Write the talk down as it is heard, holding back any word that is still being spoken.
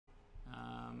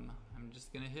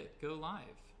just gonna hit go live.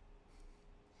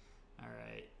 All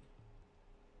right.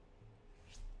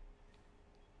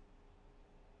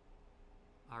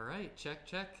 All right, check,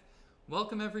 check.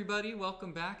 Welcome everybody,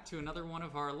 welcome back to another one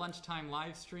of our lunchtime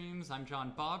live streams. I'm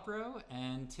John Bobrow,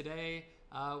 and today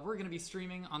we're gonna be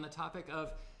streaming on the topic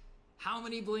of how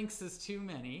many blinks is too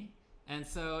many. And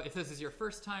so if this is your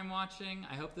first time watching,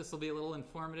 I hope this will be a little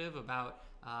informative about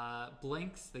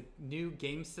Blinks, the new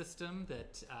game system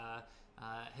that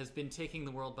has been taking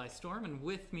the world by storm. And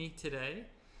with me today,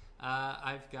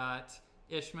 I've got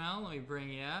Ishmael. Let me bring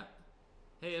you up.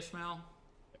 Hey, Ishmael.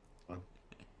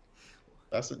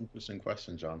 That's an interesting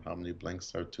question, John. How many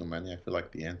blinks are too many? I feel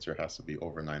like the answer has to be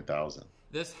over 9,000.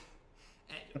 This,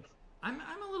 I'm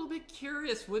a little bit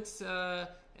curious. What's so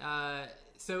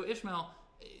Ishmael?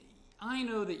 I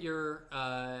know that you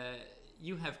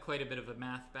have quite a bit of a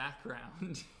math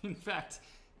background. In fact,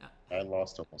 I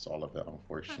lost almost all of it,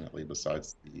 unfortunately,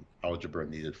 besides the algebra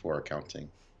needed for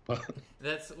accounting. But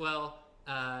that's well.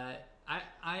 I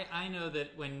know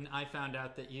that when I found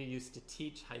out that you used to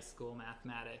teach high school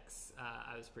mathematics,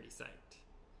 I was pretty psyched.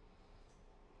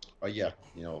 yeah,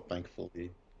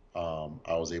 thankfully, I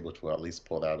was able to at least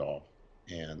pull that off.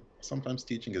 And sometimes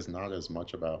teaching is not as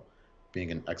much about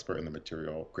being an expert in the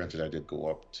material. Granted, I did go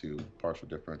up to partial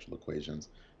differential equations,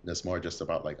 and it's more just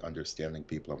about like understanding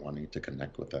people and wanting to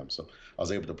connect with them. So I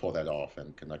was able to pull that off,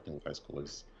 and connecting with high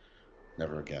schoolers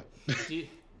never again. Do you,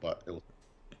 But it was.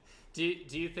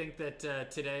 do you think that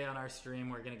today on our stream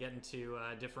we're going to get into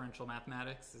differential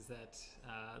mathematics? Is that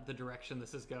the direction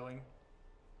this is going?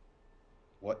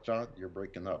 What, John? You're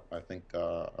breaking up. I think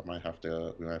we might have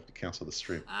to cancel the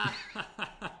stream.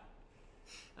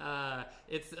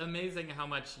 It's amazing how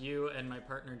much you and my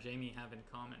partner Jamie have in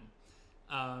common.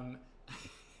 Um,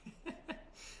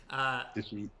 Did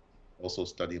she also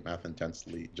study math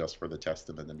intensely just for the test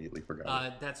and then immediately forgot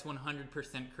it? That's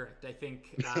 100% correct. I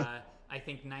think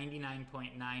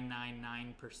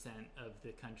 99.999% of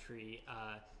the country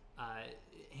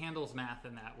handles math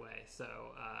in that way. So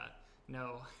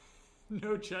no,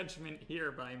 no judgment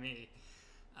here by me.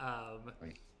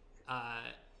 Right.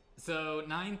 So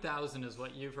 9,000 is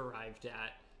what you've arrived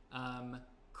at.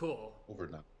 Cool. Over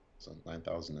now. So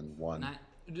 9,001.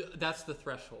 That's the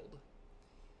threshold.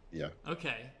 Yeah.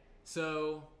 Okay.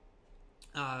 So,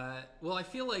 well, I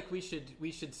feel like we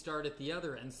should start at the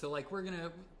other end. So, like,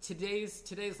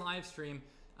 today's live stream,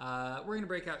 we're gonna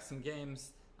break out some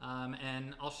games,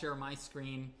 and I'll share my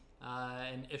screen,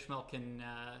 and Ishmael can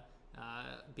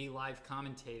be live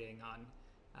commentating on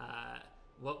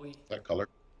what we. That color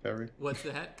commentary? What's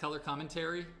that? Color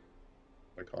commentary?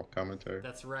 I call commentary.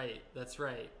 That's right. That's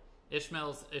right.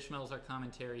 Ishmael's our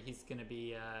commentary. He's gonna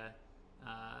be.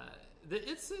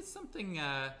 It's something.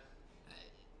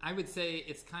 I would say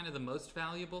it's kind of the most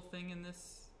valuable thing in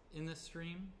this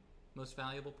stream, most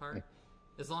valuable part.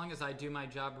 As long as I do my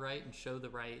job right and show the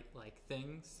right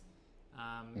things,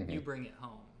 you bring it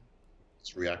home.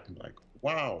 It's reacting like,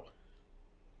 wow.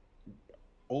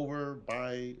 Over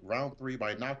by round 3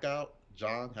 by knockout,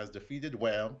 John has defeated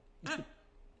Wham,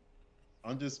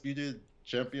 undisputed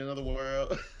champion of the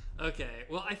world. Okay,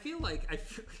 well, I feel like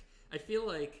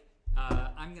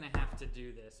I'm gonna have to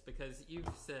do this because you've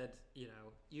said,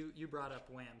 you brought up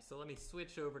Wham, so let me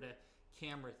switch over to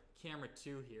camera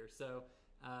 2 here. So,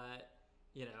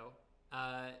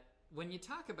 when you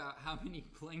talk about how many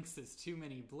blinks is too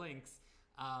many blinks,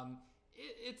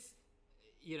 it's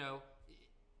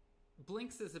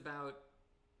blinks is about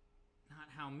not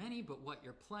how many, but what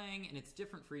you're playing, and it's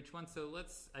different for each one. So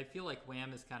I feel like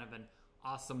Wham is kind of an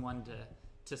awesome one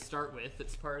to start with.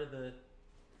 It's part of the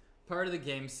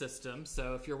game system.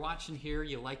 So if you're watching here,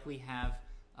 you likely have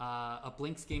a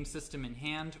Blinks game system in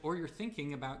hand, or you're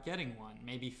thinking about getting one,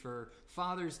 maybe for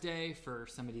Father's Day for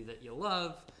somebody that you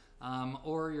love,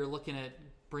 or you're looking at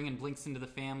bringing Blinks into the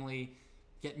family,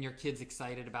 getting your kids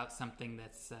excited about something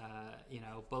that's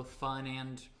both fun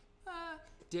and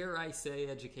dare I say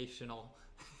educational.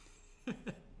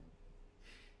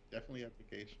 Definitely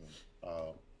educational.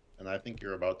 And I think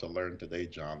you're about to learn today,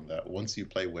 John, that once you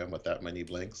play Wham with that many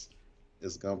blinks,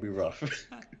 it's gonna be rough.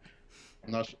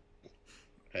 I'm not sure.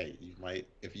 Hey, you might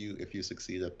if you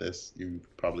succeed at this, you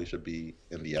probably should be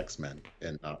in the X-Men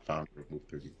and not found remove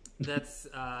 3D. That's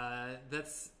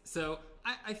so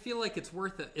I feel like it's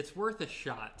worth a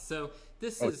shot. So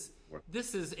this is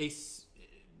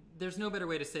there's no better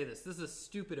way to say this. This is a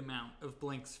stupid amount of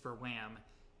blinks for Wham,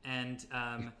 and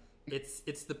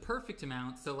it's the perfect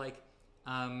amount. So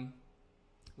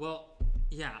well,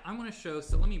 yeah, I want to show.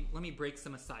 So let me break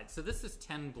some aside. So this is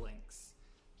 10 blinks.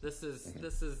 This is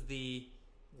the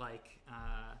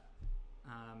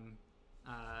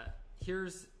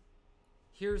here's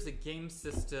here's a game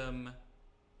system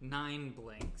 9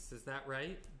 blinks. Is that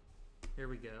right? Here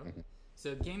we go.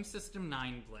 So game system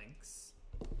 9 blinks.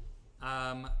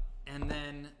 And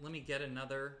then let me get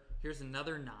another. Here's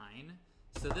another 9.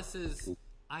 So this is,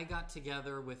 I got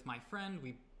together with my friend.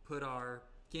 We put our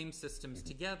game systems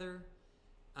together.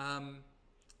 And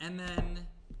then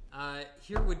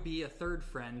here would be a third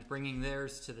friend bringing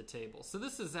theirs to the table. So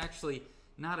this is actually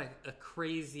not a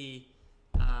crazy...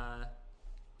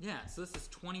 yeah, so this is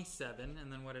 27.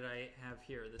 And then what did I have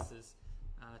here? This is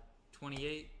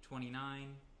 28, 29.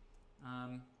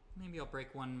 Maybe I'll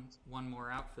break one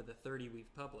more out for the 30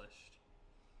 we've published.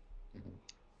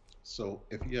 So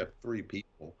if you have 3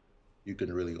 people, you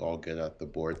can really all get at the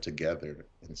board together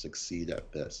and succeed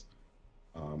at this.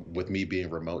 With me being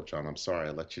remote, John, I'm sorry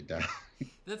I let you down.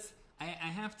 I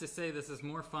have to say this is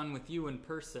more fun with you in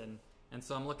person, and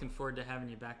so I'm looking forward to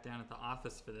having you back down at the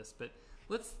office for this. But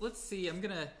let's see. I'm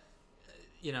gonna,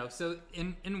 so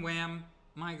in Wham,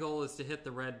 my goal is to hit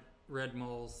the red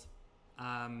moles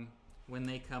when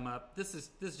they come up. This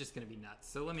is just gonna be nuts.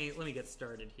 So let me get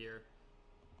started here.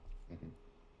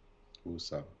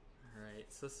 Who's up? All right.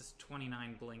 So this is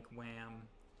 29 blink Wham.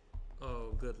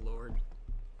 Oh, good lord.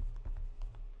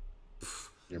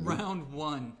 Round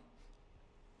 1.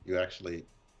 You actually,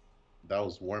 that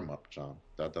was warm up, John.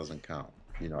 That doesn't count.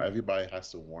 Everybody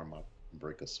has to warm up and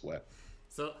break a sweat.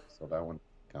 So that one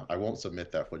count. I won't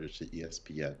submit that footage to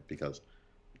ESPN because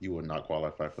you will not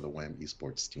qualify for the Wham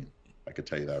esports team. I could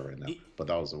tell you that right now. But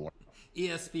that was a warm up.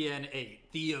 ESPN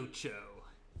 8, the Ocho.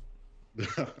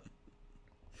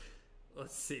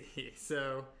 Let's see.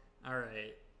 So, all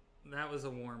right. That was a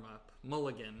warm up.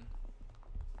 Mulligan.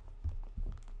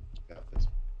 Got this.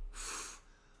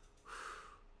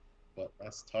 But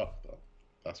that's tough, though.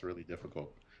 That's really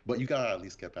difficult. But you gotta at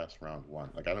least get past round 1.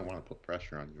 Like, I don't want to put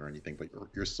pressure on you or anything, but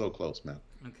you're so close, man.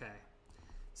 Okay.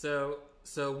 So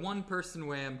one person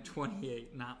Wham,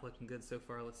 28. Not looking good so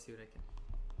far. Let's see what I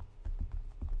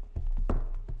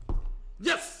can.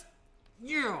 Yes!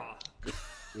 Yeah!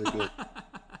 Good.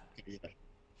 Yeah.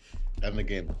 End the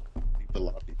game. Leave the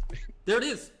lobby. There it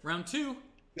is. Round 2.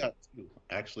 Yeah,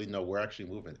 actually, no, we're actually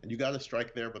moving. And you got a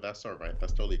strike there, but that's all right.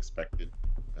 That's totally expected.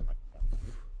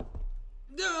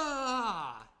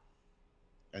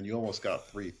 And you almost got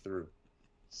 3 through.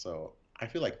 So I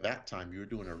feel like that time you were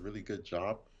doing a really good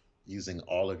job using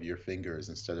all of your fingers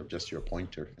instead of just your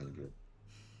pointer finger.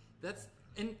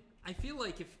 And I feel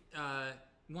like if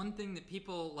one thing that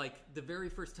people, like, the very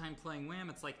first time playing Wham,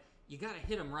 it's like, you got to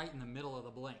hit them right in the middle of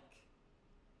the blink.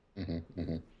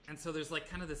 And so there's like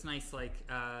kind of this nice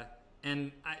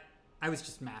and I was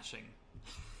just mashing.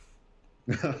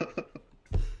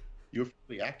 You're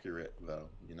fairly accurate though.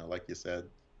 Like you said,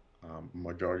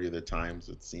 majority of the times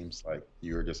it seems like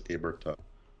you're just able to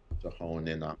hone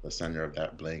in on the center of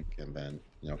that blink and then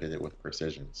hit it with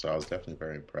precision. So I was definitely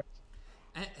very impressed.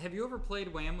 Have you ever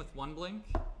played Wham with 1 blink?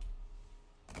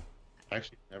 I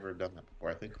actually never done that before.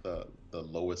 I think the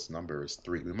lowest number is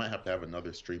 3. We might have to have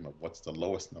another stream of what's the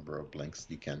lowest number of blinks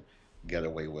you can get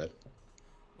away with.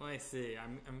 Well, I see.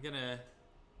 I'm gonna.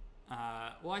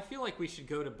 Well, I feel like we should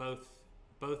go to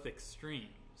both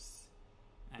extremes.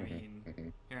 I mean,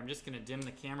 here I'm just gonna dim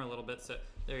the camera a little bit. So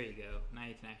there you go. Now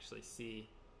you can actually see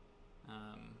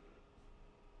how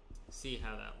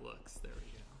that looks. There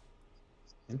we go.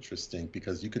 Interesting,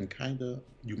 because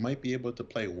you might be able to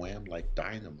play Wham like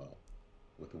Dynamo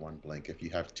with 1 blink if you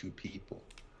have 2 people.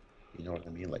 You know what I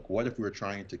mean? Like, what if we were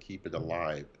trying to keep it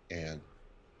alive and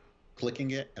clicking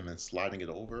it and then sliding it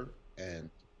over and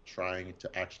trying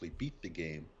to actually beat the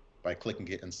game by clicking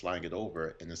it and sliding it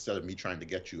over, and instead of me trying to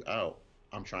get you out,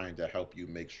 I'm trying to help you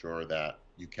make sure that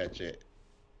you catch it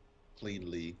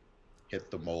cleanly,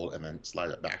 hit the mole, and then slide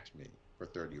it back to me for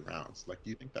 30 rounds. Like, do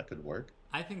you think that could work?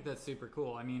 I think that's super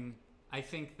cool. I mean, I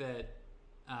think that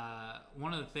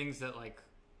one of the things that, like,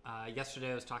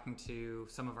 yesterday I was talking to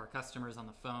some of our customers on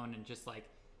the phone, and just like,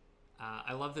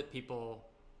 I love that people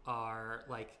are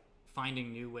like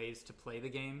finding new ways to play the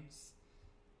games.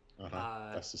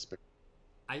 That's the spirit.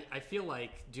 I feel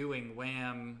like doing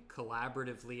Wham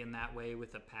collaboratively in that way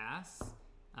with a pass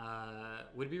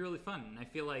would be really fun. And I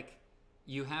feel like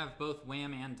you have both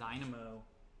Wham and Dynamo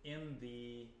in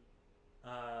the...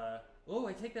 oh,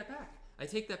 I take that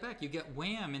back. You get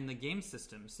Wham in the game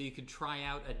system, so you could try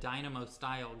out a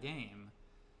Dynamo-style game.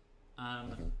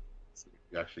 So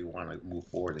you actually want to move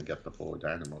forward and get the full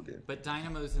Dynamo game. But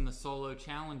Dynamo's in the solo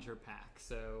challenger pack,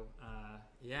 so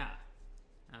yeah.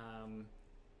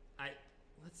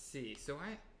 Let's see. So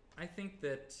I think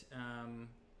that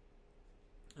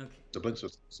Okay. The blinks are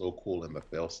so cool in the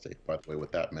fail state, by the way,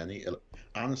 with that many. It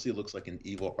honestly looks like an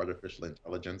evil artificial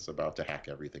intelligence about to hack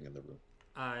everything in the room.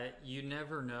 You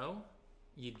never know.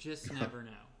 You just never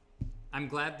know. I'm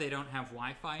glad they don't have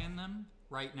Wi-Fi in them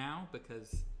right now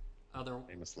because other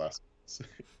Famous last words.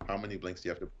 How many blinks do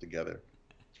you have to put together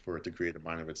for it to create a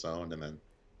mind of its own and then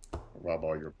rob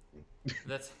all your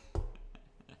that's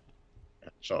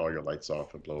shut all your lights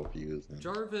off and blow a fuse and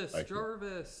Jarvis. like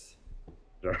Jarvis.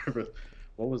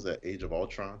 what was that? Age of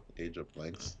Ultron? Age of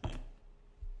Blanks?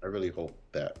 I really hope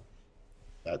that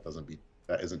that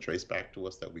isn't traced back to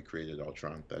us that we created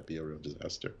Ultron. That'd be a real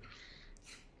disaster.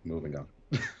 Moving on.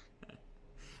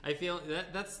 I feel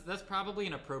that's probably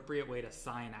an appropriate way to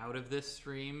sign out of this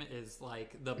stream is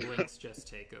like the blinks just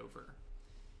take over.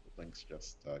 Blinks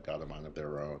just got a mind of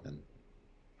their own and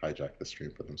hijacked the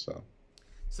stream for themselves.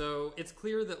 So it's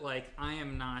clear that like I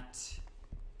am not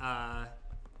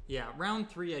yeah, round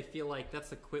 3 I feel like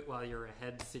that's a quit while you're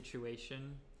ahead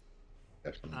situation.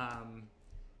 Definitely.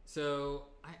 So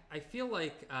I feel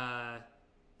like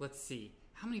let's see.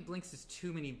 How many blinks is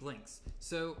too many blinks?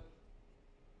 So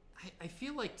I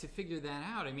feel like to figure that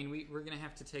out, I mean, we're going to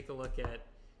have to take a look at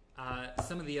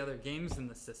some of the other games in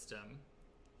the system.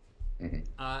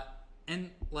 And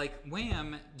like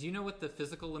Wham, do you know what the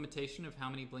physical limitation of how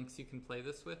many blinks you can play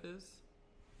this with is?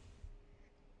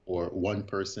 Or one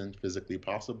person physically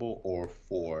possible, or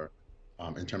for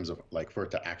in terms of like for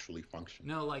it to actually function.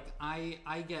 No, like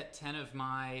I get 10 of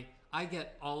my I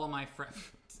get all of my friends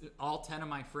all 10 of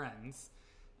my friends.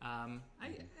 I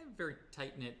have a very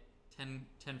tight knit 10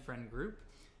 friend group.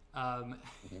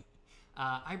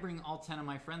 I bring all 10 of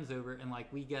my friends over and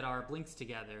like we get our blinks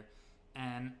together,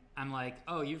 and I'm like,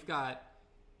 oh, you've got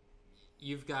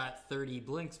 30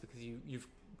 blinks because you've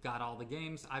got all the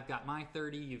games. I've got my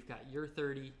 30. You've got your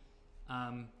 30.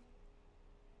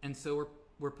 And so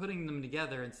we're putting them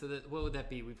together, and so that what would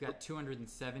that be? We've got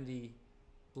 270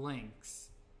 blinks.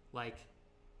 Like,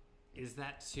 is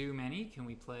that too many? Can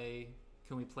we play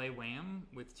Wham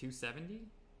with 270?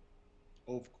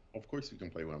 Of course you can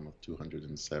play one with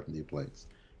 270 blinks.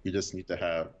 You just need to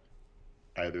have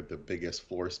either the biggest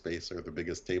floor space or the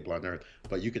biggest table on earth.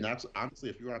 But you can honestly,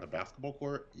 if you were on a basketball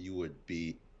court, you would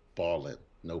be balling.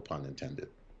 No pun intended.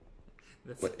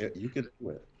 But you can do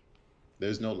it.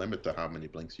 There's no limit to how many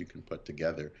blinks you can put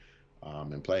together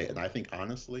and play. And I think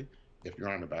honestly, if you're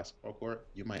on a basketball court,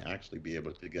 you might actually be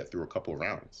able to get through a couple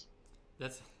rounds.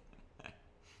 That's.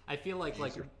 I feel like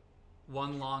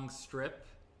one long strip,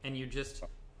 and you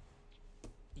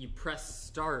press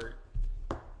start,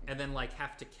 and then like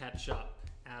have to catch up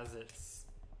as it's.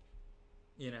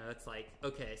 It's like,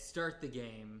 okay, start the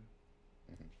game,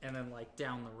 and then like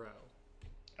down the row.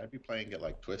 I'd be playing it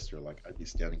like Twister. Like I'd be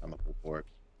standing on the full court,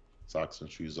 socks and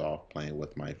shoes off, playing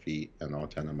with my feet and all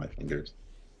 10 of my fingers.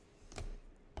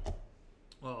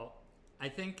 Well, I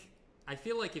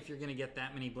feel like if you're going to get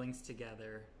that many blinks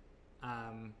together,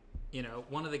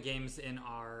 one of the games in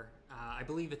our, I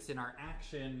believe it's in our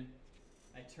action,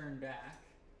 I turn back.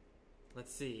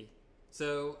 Let's see.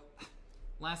 So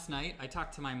last night I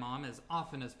talked to my mom as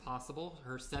often as possible.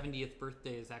 Her 70th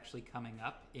birthday is actually coming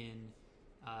up in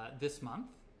this month.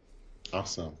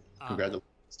 Awesome.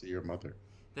 Congratulations to your mother.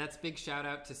 That's big shout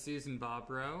out to Susan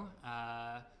Bobrow.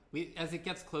 As it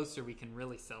gets closer, we can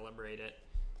really celebrate it.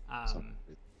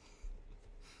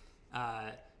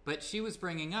 But she was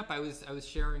bringing up, I was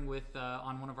sharing with,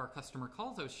 on one of our customer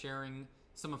calls, I was sharing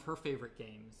some of her favorite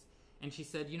games. And she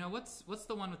said, what's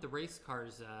the one with the race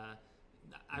cars?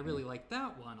 I really like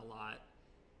that one a lot.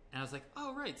 And I was like,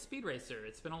 oh, right, Speed Racer.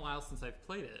 It's been a while since I've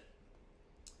played it.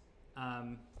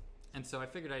 And so I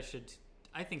figured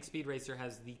I think Speed Racer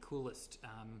has the coolest,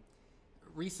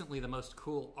 recently the most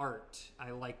cool art.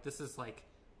 This is like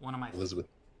one of my... Elizabeth,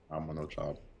 I'm no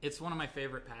child. It's one of my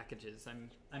favorite packages. I'm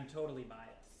totally biased.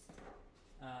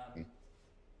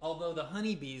 Although the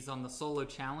honeybees on the Solo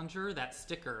Challenger, that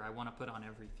sticker I want to put on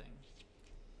everything.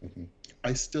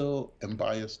 I still am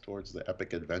biased towards the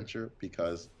Epic Adventure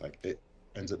because like it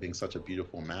ends up being such a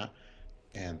beautiful map,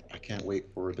 and I can't wait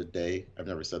for the day. I've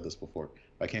never said this before.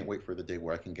 I can't wait for the day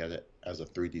where I can get it as a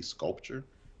 3D sculpture.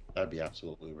 That'd be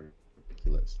absolutely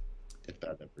ridiculous if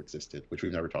that ever existed, which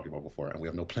we've never talked about before, and we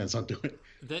have no plans on doing.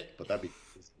 But that'd be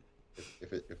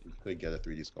if we could get a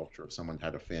 3D sculpture, if someone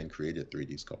had a fan created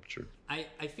 3D sculpture.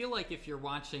 I feel like if you're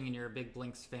watching and you're a big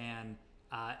Blinks fan,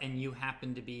 and you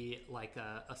happen to be like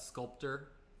a sculptor,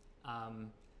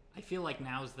 I feel like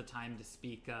now's the time to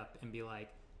speak up and be like,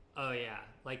 oh yeah,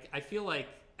 like I feel like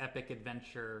Epic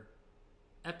Adventure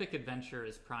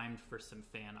is primed for some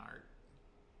fan art.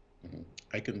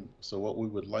 So what we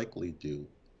would likely do,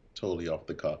 totally off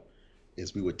the cuff,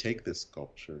 is we would take this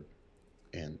sculpture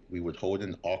and we would hold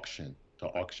an auction to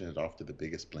auction it off to the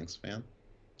biggest Blinks fan,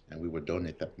 and we would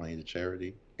donate that money to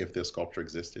charity if the sculpture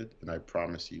existed. And I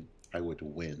promise you, I would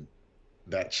win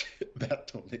that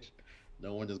that donation.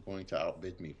 No one is going to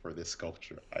outbid me for this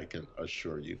sculpture. I can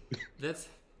assure you. That's.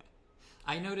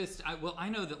 I noticed. I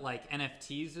know that like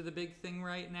NFTs are the big thing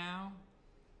right now,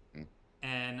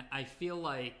 and I feel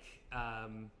like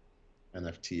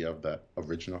NFT of that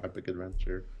original Epic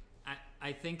Adventure.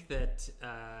 I think that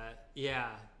yeah,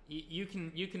 you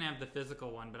can have the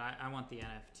physical one, but I want the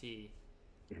NFT.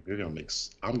 You're gonna make.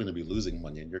 I'm gonna be losing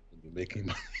money, and you're gonna be making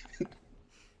money.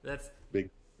 That's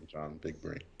big, John. Big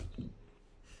brain.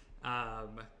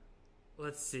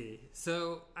 Let's see.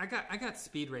 So I got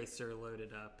Speed Racer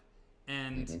loaded up,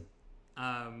 and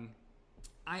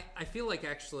I feel like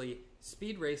actually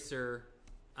Speed Racer,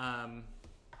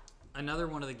 another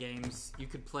one of the games you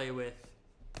could play with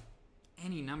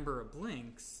any number of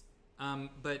Blinks,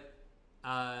 but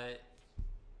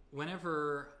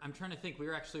whenever I'm trying to think, we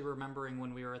were actually remembering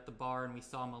when we were at the bar and we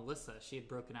saw Melissa. She had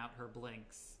broken out her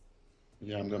Blinks.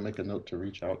 Yeah, I'm gonna make a note to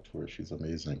reach out to her. She's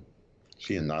amazing.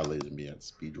 She annihilated me at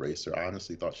Speed Racer. I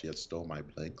honestly thought she had stole my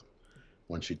Blinks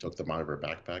when she took them out of her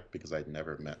backpack because I'd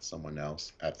never met someone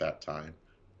else at that time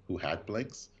who had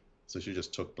Blinks. So she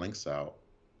just took Blinks out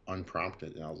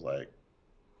unprompted, and I was like,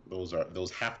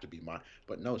 those have to be mine.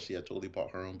 But no, she had totally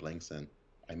bought her own Blinks, and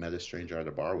I met a stranger at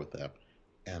a bar with them,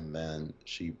 and then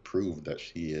she proved that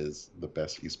she is the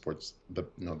best esports, the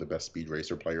best Speed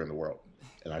Racer player in the world,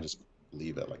 and I just couldn't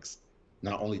believe it. Like,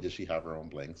 not only did she have her own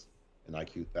Blinks, and I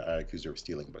accused her of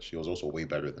stealing, but she was also way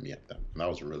better than me at them, and that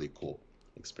was a really cool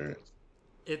experience.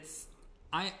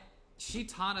 She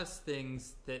taught us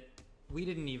things that we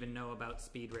didn't even know about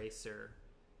Speed Racer,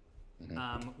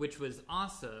 which was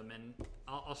awesome. And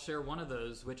I'll share one of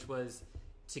those, which was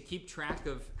to keep track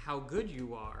of how good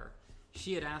you are.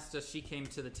 She had asked us, she came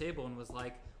to the table and was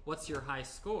like, what's your high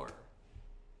score?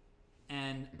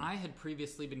 And I had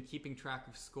previously been keeping track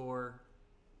of score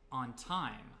on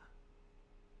time.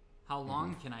 How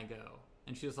long can I go?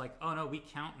 And she was like, oh no, we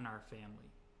count in our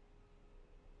family.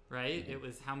 Right? It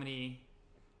was how many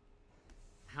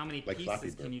like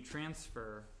pieces can you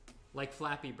transfer? Like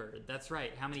Flappy Bird. That's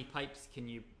right. How many pipes can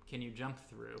you jump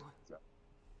through?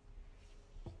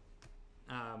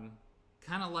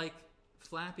 Kind of like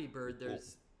Flappy Bird.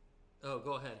 There's. Oh,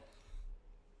 go ahead.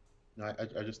 No,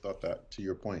 I just thought that, to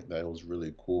your point, that it was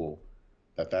really cool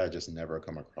that had just never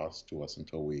come across to us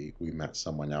until we met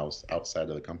someone else outside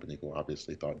of the company who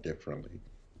obviously thought differently.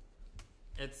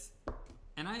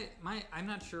 I'm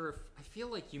not sure if, I feel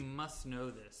like you must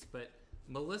know this, but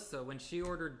Melissa, when she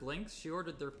ordered Blinks, she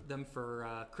ordered them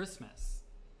for Christmas.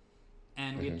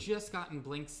 And we had just gotten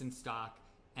Blinks in stock,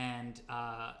 and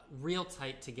real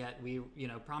tight to get. We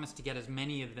promised to get as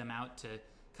many of them out to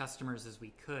customers as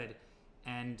we could.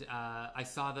 And I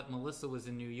saw that Melissa was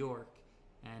in New York,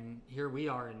 and here we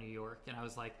are in New York, and I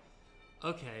was like,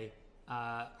 okay,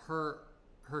 her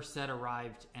set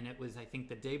arrived, and it was, I think,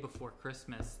 the day before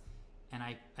Christmas, and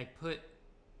I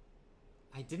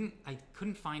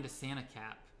couldn't find a Santa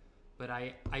cap, but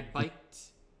I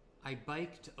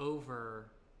biked over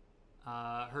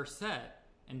her set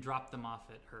and dropped them off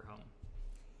at her home.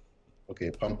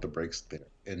 Okay, pump the brakes there.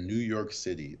 In New York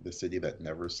City, the city that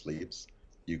never sleeps,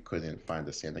 you couldn't find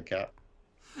a Santa cap?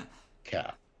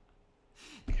 Cap.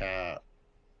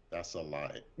 That's a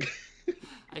lie.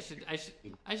 I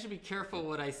should be careful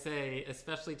what I say,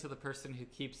 especially to the person who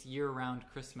keeps year-round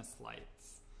Christmas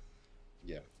lights.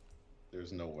 Yeah,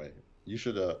 there's no way. You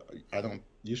should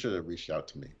have reached out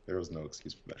to me. There was no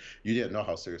excuse for that. You didn't know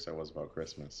how serious I was about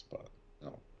Christmas, but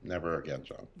no, never again,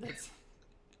 John.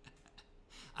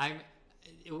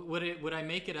 Would I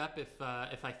make it up if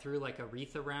I threw like a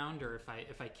wreath around, or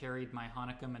if I carried my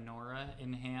Hanukkah menorah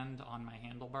in hand on my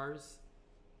handlebars?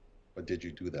 But did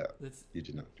you do that? You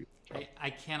did not do that. I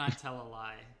cannot tell a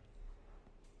lie.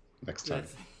 Next time.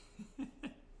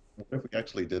 What if we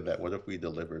actually did that? What if we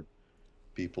delivered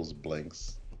people's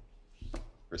Blinks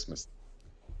Christmas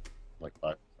like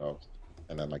by ourselves,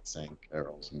 and then like sang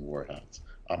carols and wore hats?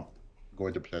 I'm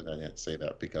going to pretend I didn't say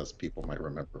that because people might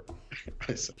remember.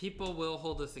 People will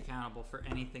hold us accountable for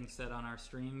anything said on our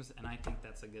streams, and I think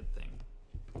that's a good thing.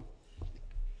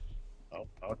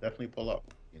 I'll definitely pull up.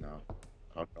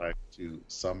 I'll drive to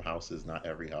some houses, not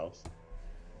every house.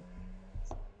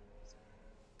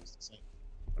 It's the same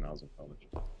when I was in college.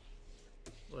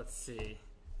 Let's see.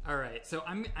 All right, so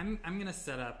I'm gonna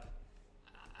set up.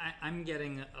 I'm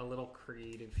getting a little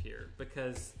creative here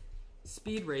because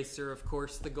Speed Racer, of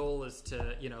course, the goal is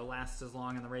to last as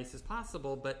long in the race as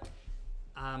possible. But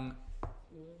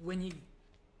when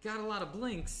got a lot of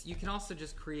blinks, you can also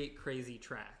just create crazy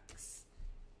tracks.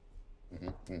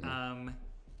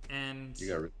 And you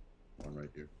got one right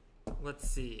here. Let's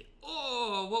see.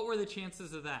 Oh, what were the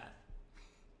chances of that?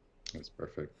 That's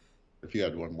perfect. If you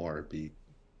had one more, it'd be,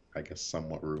 I guess,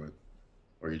 somewhat ruined.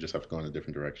 Or you just have to go in a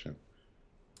different direction.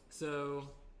 So,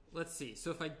 let's see.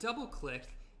 So if I double click,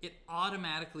 it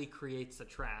automatically creates a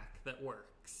track that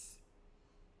works.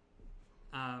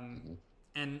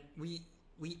 And we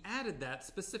added that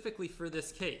specifically for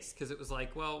this case because it was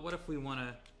like, well, what if you want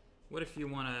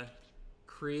to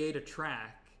create a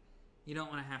track? You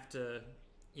don't want to have to,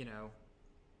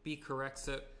 be correct.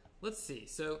 So let's see.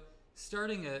 So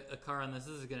starting a car on this,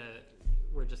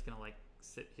 we're just gonna like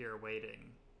sit here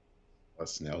waiting.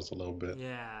 Snails a little bit.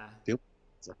 Yeah.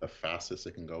 The fastest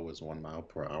it can go is 1 mile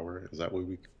per hour. Is that what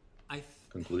we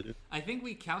concluded? I think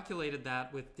we calculated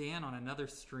that with Dan on another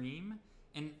stream,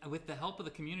 and with the help of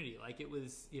the community. Like it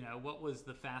was, what was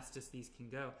the fastest these can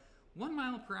go? 1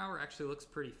 mile per hour actually looks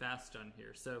pretty fast on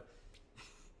here. So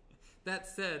that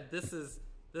said, this is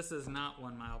not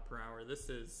 1 mile per hour. This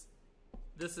is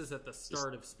at the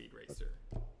start of Speed Racer.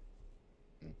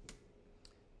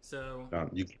 So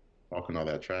you can walk in all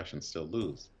that trash and still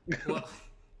lose. Well,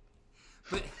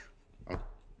 but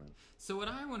so what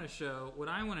I want to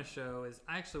show is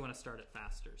I actually want to start it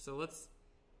faster. So let's.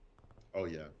 Oh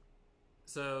yeah.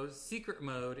 So secret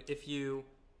mode, if you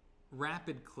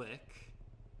rapid click,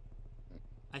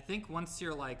 I think once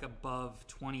you're like above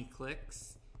 20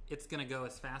 clicks, it's gonna go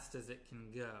as fast as it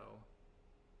can go.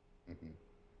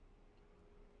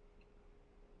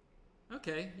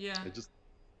 Okay, yeah.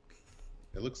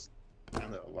 It looks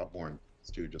kind of a lot more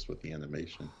intense too, just with the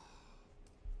animation.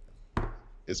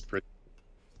 It's pretty.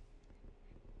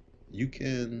 You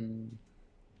can,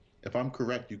 if I'm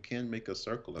correct, you can make a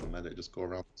circle and let it just go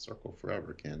around the circle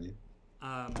forever, can you?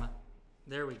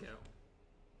 There we go.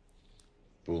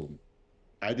 Boom.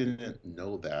 I didn't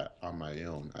know that on my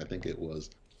own. I think it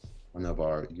was one of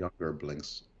our younger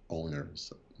Blinks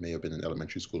owners, may have been in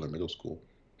elementary school or middle school,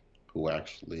 who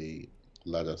actually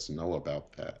let us know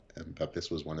about that, and that this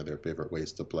was one of their favorite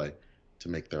ways to play, to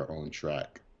make their own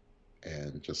track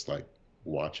and just like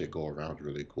watch it go around.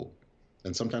 Really cool.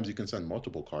 And sometimes you can send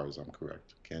multiple cars, I'm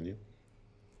correct, can you?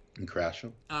 And crash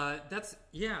them?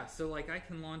 Yeah, so like I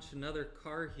can launch another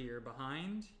car here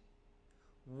behind.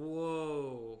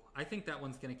 Whoa, I think that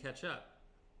one's gonna catch up.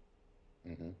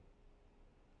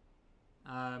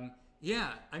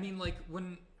 Yeah, I mean, like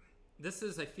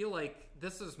I feel like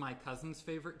this is my cousin's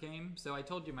favorite game. So I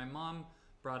told you my mom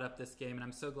brought up this game, and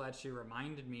I'm so glad she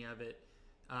reminded me of it.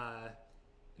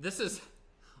 This is,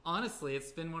 honestly,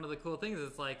 it's been one of the cool things.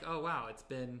 It's like, oh wow, it's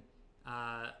been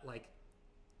I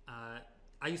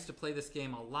used to play this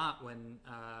game a lot when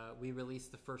we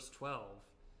released the first 12.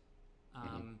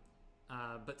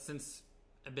 But since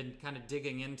I've been kind of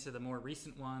digging into the more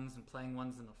recent ones and playing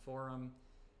ones in the forum,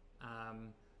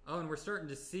 and we're starting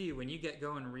to see when you get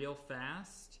going real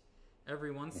fast,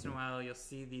 every once in a while you'll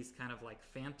see these kind of like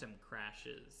phantom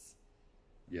crashes.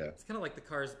 Yeah. It's kind of like the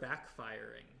car's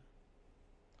backfiring.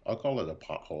 I'll call it a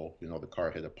pothole. The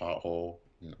car hit a pothole,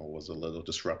 was a little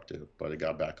disruptive, but it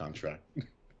got back on track.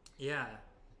 Yeah.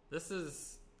 This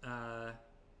is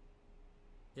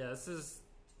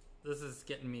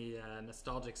getting me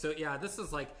nostalgic. So yeah, this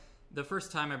is like the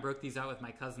first time I broke these out with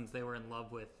my cousins. They were in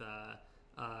love with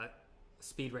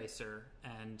Speed Racer,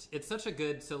 and it's such a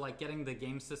good. So like getting the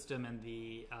game system and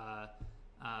the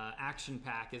action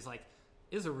pack is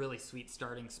a really sweet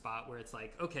starting spot where it's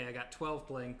like, okay, I got 12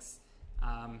 blinks.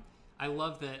 I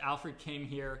love that Alfred came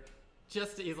here.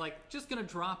 He's like just gonna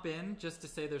drop in just to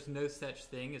say there's no such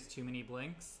thing as too many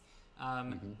blinks.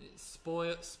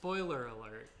 Spoiler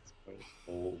alert.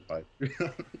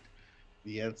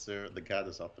 The answer, the cat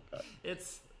is off the bat.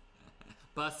 It's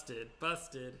busted.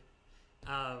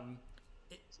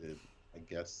 I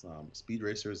guess Speed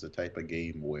Racer is the type of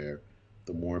game where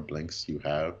the more blinks you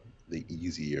have, the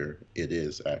easier it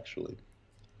is actually.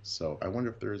 So I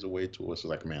wonder if there is a way to, it's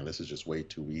like, man, this is just way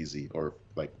too easy. Or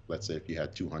like, let's say if you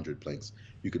had 200 blinks,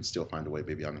 you could still find a way,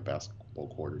 maybe on a basketball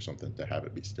court or something, to have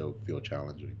it still feel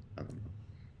challenging. I don't know.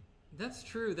 That's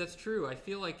true. I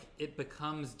feel like it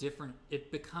becomes different.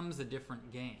 It becomes a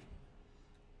different game.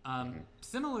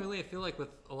 Similarly, I feel like with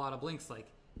a lot of blinks, like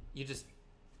you just,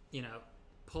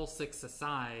 pull 6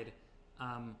 aside,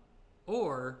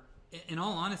 or in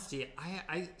all honesty,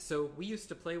 so we used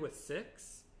to play with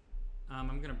 6.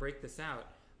 I'm gonna break this out,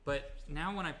 but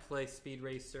now when I play Speed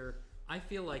Racer, I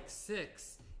feel like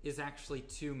 6 is actually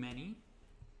too many,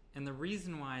 and the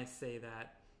reason why I say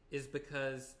that is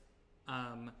because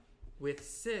with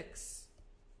 6,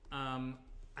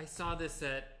 I saw this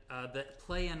at the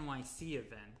Play NYC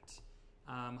event,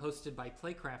 hosted by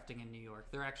Playcrafting in New York.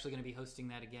 They're actually going to be hosting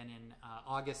that again in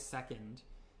August 2nd,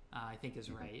 I think is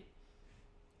right.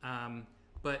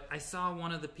 But I saw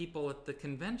one of the people at the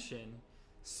convention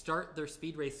start their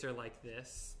Speed Racer like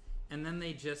this, and then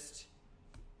they just...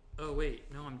 Oh, wait.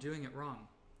 No, I'm doing it wrong.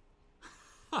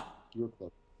 You were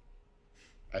close.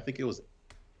 I think it was.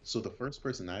 So the first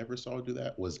person I ever saw do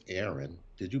that was Aaron.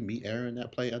 Did you meet Aaron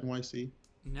at Play NYC?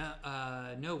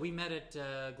 No, we met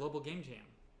at Global Game Jam.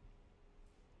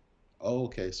 Oh,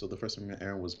 okay. So the first time I met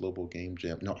Aaron was Global Game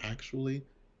Jam. No, actually,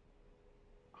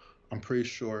 I'm pretty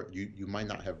sure you might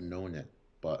not have known it,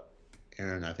 but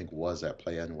Aaron, I think, was at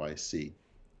Play NYC.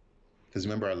 Because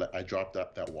remember, I dropped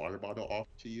that water bottle off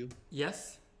to you?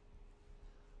 Yes.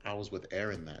 I was with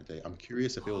Aaron that day. I'm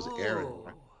curious if it was Aaron who Oh,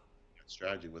 had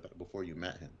strategy with it before you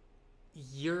met him.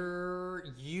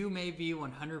 you may be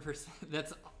 100%.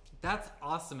 That's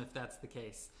awesome if that's the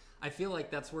case. I feel like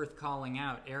that's worth calling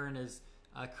out. Aaron is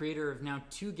a creator of now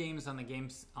 2 games on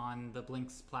the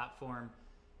Blinks platform,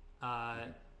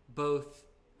 both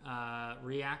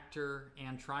Reactor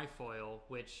and Trifoil,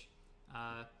 which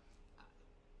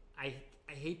I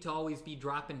hate to always be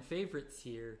dropping favorites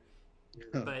here,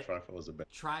 but Trifoil was a bit.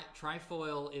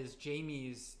 Trifoil is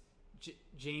Jamie's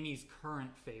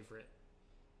current favorite.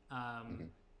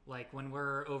 Like when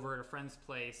we're over at a friend's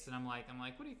place, and I'm like,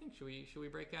 what do you think? Should we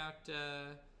break out a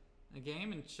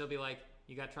game? And she'll be like,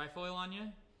 you got Trifoil on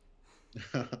you?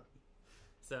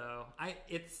 So I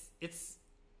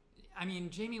mean,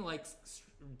 Jamie likes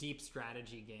deep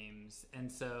strategy games,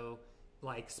 and so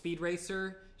like Speed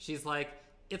Racer, she's like,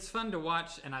 it's fun to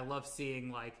watch, and I love seeing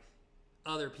like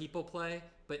other people play.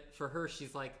 But for her,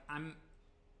 she's like,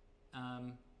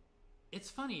 it's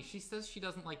funny. She says she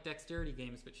doesn't like dexterity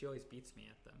games, but she always beats me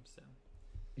at them. So,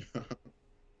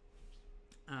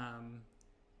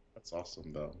 That's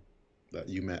awesome, though, that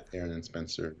you met Aaron and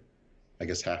Spencer, I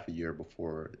guess half a year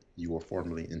before you were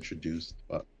formally introduced,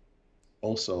 but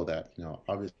also that,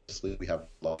 obviously we have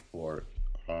love for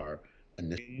our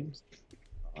initial games,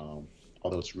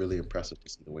 although it's really impressive to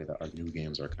see the way that our new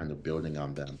games are kind of building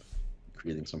on them,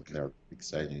 creating something that are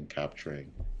exciting,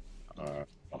 capturing the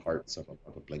hearts of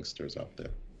the Blinksters out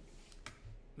there.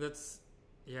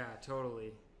 Yeah,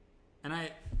 totally. And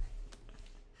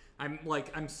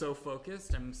I'm so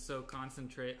focused. I'm so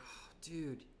concentrated. Oh,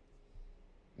 dude.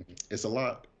 It's a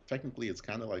lot. Technically, it's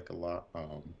kind of like a lot.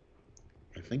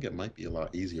 I think it might be a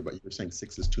lot easier, but you're saying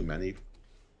 6 is too many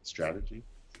strategy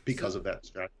because of that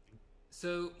strategy.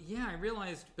 So yeah, I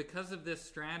realized because of this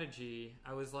strategy,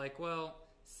 I was like, well,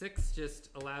 6 just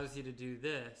allows you to do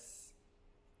this,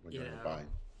 When you're in a bind.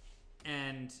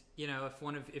 and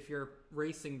if you're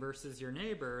racing versus your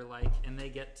neighbor, and they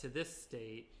get to this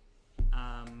state,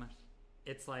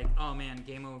 it's like, oh man,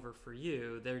 game over for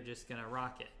you. They're just gonna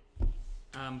rock it.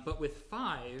 But with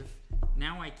 5,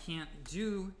 now I can't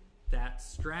do that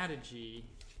strategy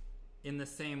in the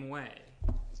same way.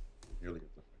 Nearly as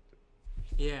effective.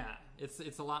 Yeah,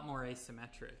 it's a lot more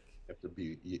asymmetric. You have to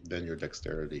be, then your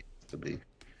dexterity has to be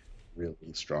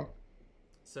really strong.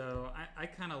 So I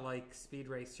kind of like Speed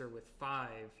Racer with 5,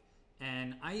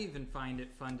 and I even find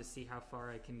it fun to see how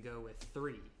far I can go with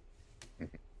 3.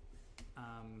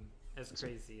 As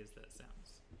crazy as that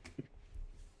sounds.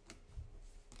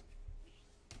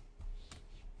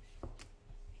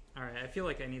 All right, I feel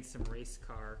like I need some race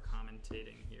car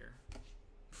commentating here.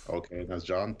 Okay, as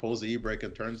John pulls the e-brake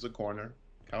and turns the corner,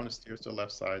 counter steers to the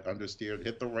left side, understeered,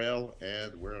 hit the rail,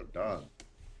 and we're done.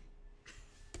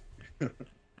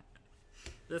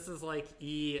 This is like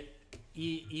E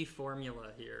formula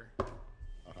here.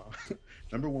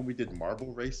 Remember when we did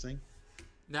marble racing?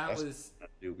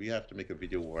 Dude, we have to make a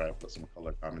video where I put some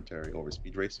color commentary over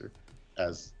Speed Racer,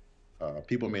 as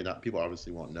people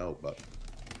obviously won't know, but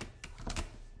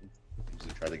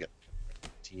usually try to get a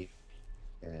team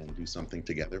and do something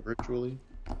together virtually.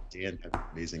 Dan had an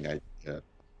amazing idea to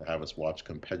have us watch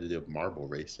competitive marble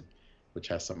racing, which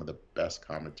has some of the best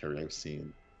commentary I've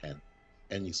seen in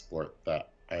any sport that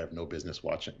I have no business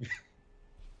watching.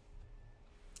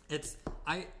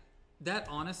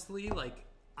 Honestly,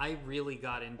 I really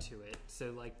got into it.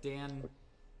 So Dan,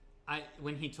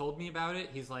 when he told me about it,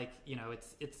 he's like,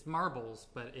 it's marbles,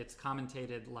 but it's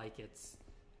commentated like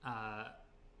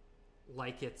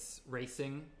it's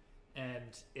racing, and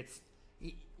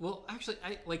he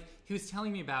was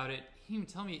telling me about it. He didn't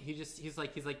tell me. He's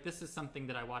like, this is something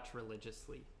that I watch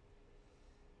religiously.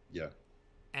 Yeah.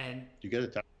 And you get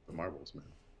attached to the marbles, man.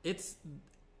 It's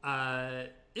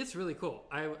really cool.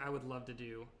 I would love to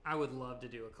do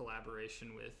a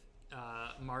collaboration with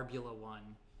Marbula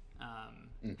One.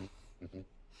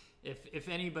 if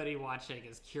anybody watching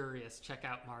is curious, check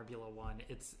out Marbula One.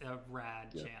 It's a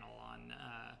rad channel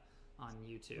on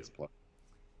YouTube.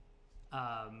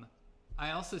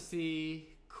 I also see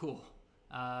cool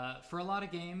for a lot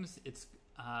of games. It's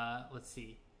let's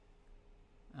see.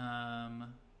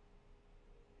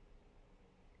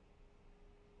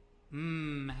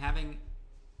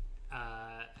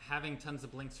 Having tons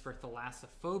of blinks for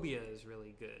thalassophobia is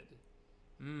really good.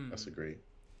 That's a great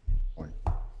point.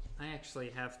 I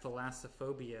actually have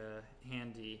thalassophobia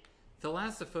handy.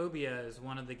 Thalassophobia is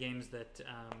one of the games that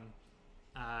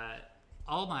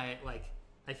all my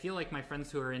I feel like my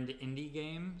friends who are into indie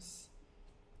games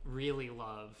really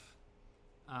love.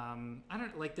 I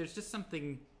don't like. There's just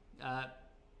something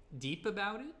deep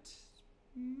about it.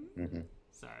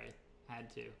 Sorry, had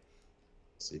to.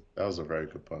 See, that was a very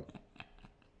good pun.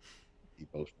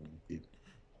 Emotional, deep.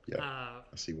 Yeah,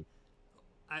 I see.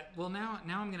 Well, now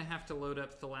I'm gonna have to load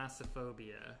up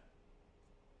thalassophobia.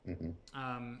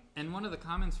 And one of the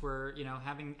comments were,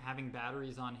 having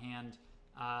batteries on hand.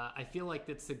 I feel like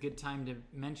it's a good time to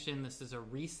mention this is a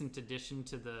recent addition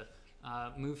to the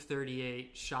Move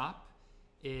 38 shop.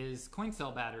 Is coin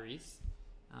cell batteries.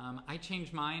 I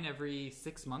change mine every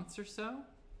 6 months or so.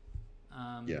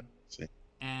 See.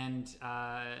 And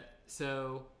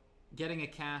so getting a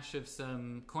cache of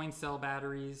some coin cell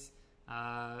batteries,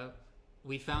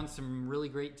 we found some really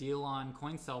great deal on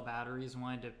coin cell batteries and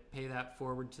wanted to pay that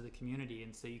forward to the community.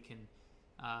 And so you can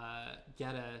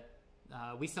get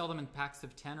we sell them in packs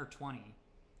of 10 or 20.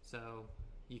 So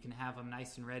you can have them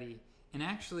nice and ready. And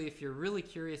actually, if you're really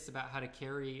curious about how to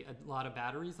carry a lot of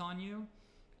batteries on you,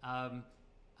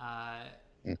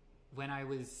 when I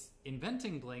was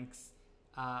inventing blinks,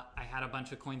 I had a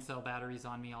bunch of coin cell batteries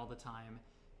on me all the time.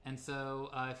 And so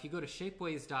if you go to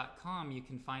shapeways.com, you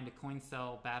can find a coin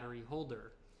cell battery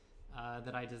holder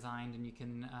that I designed, and you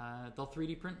can they'll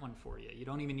 3D print one for you. You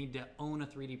don't even need to own a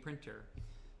 3D printer.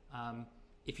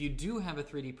 If you do have a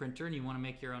 3D printer and you want to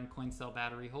make your own coin cell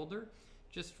battery holder,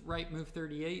 just write Move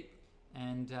 38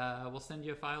 and we'll send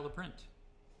you a file to print.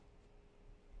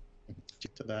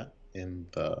 Get to that in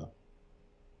the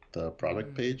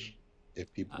product page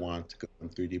if people want to go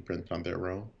and 3D print on their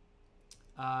own.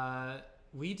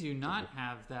 We do not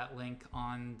have that link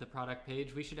on the product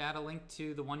page. We should add a link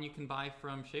to the one you can buy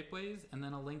from Shapeways and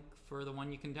then a link for the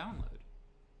one you can download.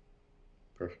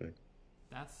 Perfect.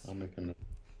 I'll make a note.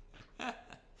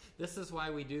 This is why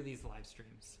we do these live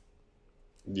streams.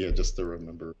 Yeah, just to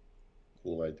remember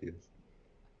cool ideas.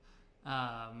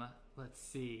 Let's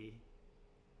see.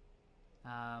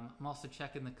 I'm also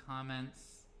checking the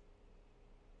comments.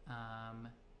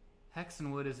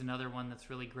 Hexenwood is another one that's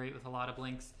really great with a lot of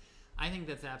blinks. I think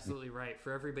that's absolutely right.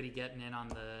 For everybody getting in on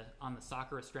the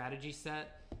Sakura strategy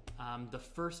set, the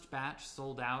first batch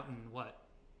sold out in what?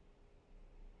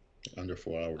 Under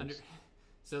 4 hours.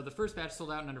 So the first batch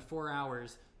sold out in under 4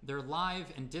 hours. They're live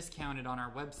and discounted on our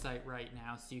website right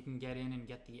now, so you can get in and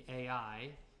get the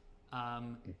AI.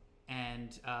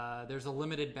 And there's a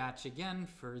limited batch again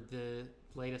for the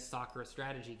latest Sakura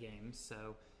strategy games.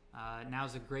 So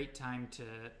now's a great time to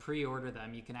pre-order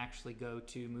them. You can actually go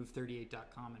to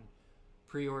move38.com and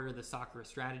pre-order the Sakura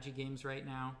strategy games right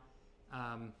now.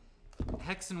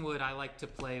 Hexenwood I like to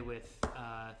play with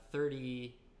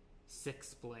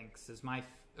 36 blinks is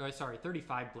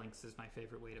 35 blinks is my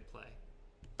favorite way to play.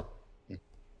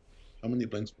 How many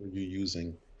blinks were you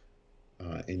using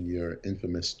in your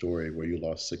infamous story where you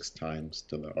lost 6 times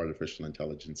to the artificial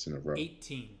intelligence in a row?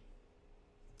 18.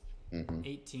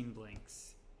 18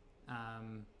 blinks.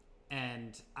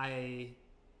 And I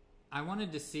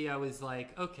wanted to see, I was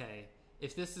like, okay,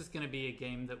 if this is going to be a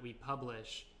game that we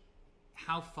publish,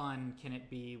 how fun can it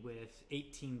be with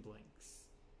 18 blinks?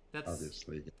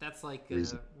 Obviously. That's like a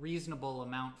reasonable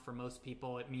amount for most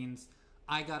people. It means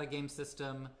I got a game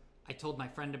system. I told my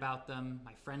friend about them.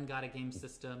 My friend got a game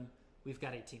system. We've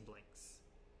got 18 blinks.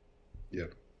 Yeah.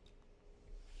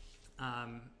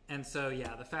 And so,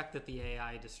 yeah, the fact that the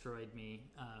AI destroyed me,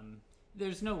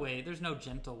 there's no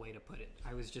gentle way to put it.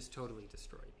 I was just totally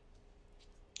destroyed.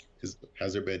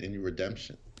 Has there been any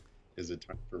redemption? Is it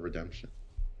time for redemption?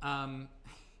 To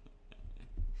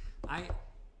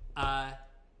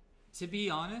be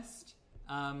honest,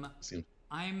 I'm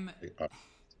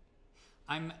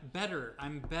better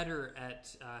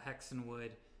at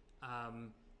Hexenwood,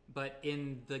 but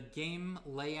in the game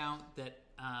layout that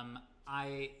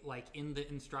I like in the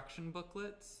instruction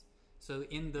booklets. So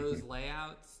in those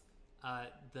layouts,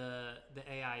 the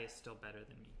AI is still better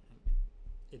than me.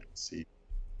 See,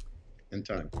 in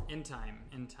time.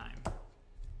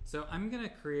 So I'm gonna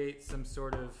create some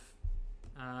sort of.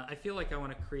 I feel like I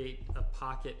want to create a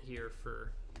pocket here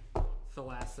for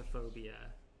Thalassophobia.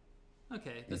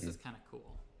 Okay, this is Mm-hmm. kind of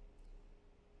cool.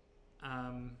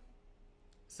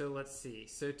 So let's see.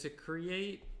 So to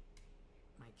create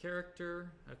my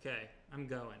character, okay, I'm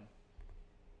going.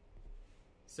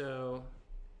 So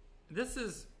this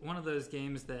is one of those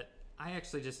games that I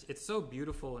actually just, it's so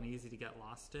beautiful and easy to get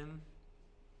lost in.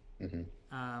 Mm-hmm.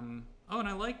 Oh, and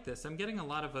I like this. I'm getting a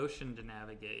lot of ocean to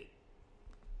navigate.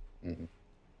 Mm-hmm.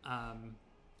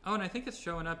 Oh, and I think it's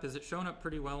showing up. Is it showing up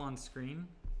pretty well on screen?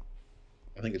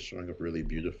 I think it's showing up really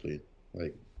beautifully.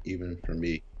 Like even for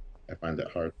me, I find it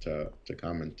hard to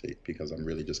commentate because I'm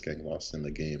really just getting lost in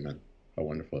the game and how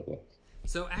wonderful it was.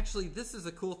 So actually, this is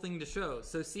a cool thing to show.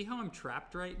 So see how I'm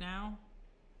trapped right now?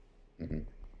 Mm-hmm.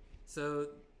 So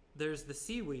there's the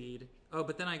seaweed. Oh,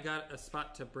 but then I got a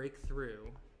spot to break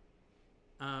through.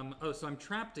 Oh, so I'm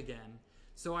trapped again.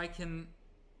 So I can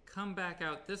come back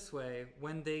out this way.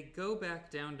 When they go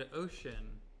back down to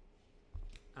ocean,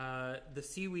 the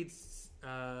seaweed's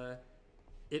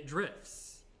it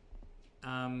drifts.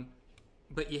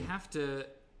 But you have to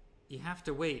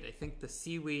wait. I think the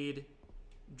seaweed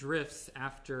drifts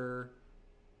after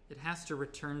it has to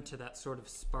return to that sort of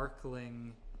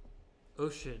sparkling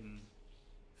ocean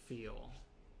feel.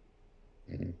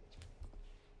 Mm-hmm.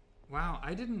 Wow,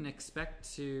 I didn't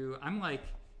expect to. I'm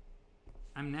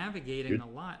navigating Good. a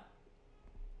lot.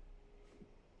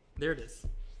 There it is.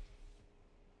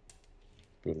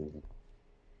 Cool.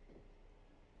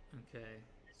 Okay,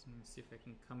 so let me see if I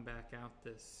can come back out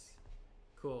this.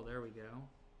 Cool, there we go.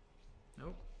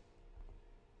 Nope.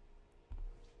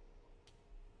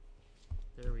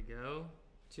 There we go.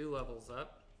 2 levels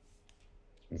up.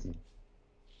 Mm-hmm.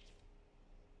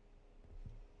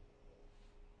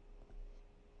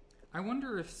 I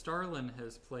wonder if Starlin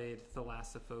has played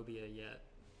Thalassophobia yet.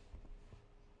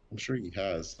 I'm sure he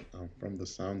has. From the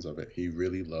sounds of it, he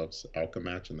really loves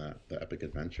Alchemach and the Epic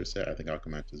Adventure set. I think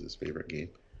Alchemach is his favorite game.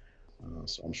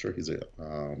 So I'm sure he's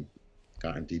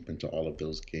gotten deep into all of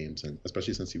those games, and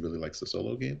especially since he really likes the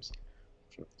solo games,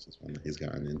 I'm sure this is one that he's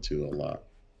gotten into a lot.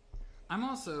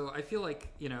 I feel like,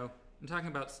 I'm talking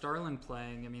about Starlin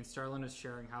playing. I mean, Starlin is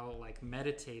sharing how,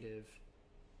 meditative,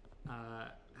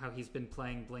 how he's been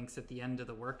playing Blinks at the end of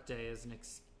the workday as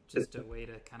just a way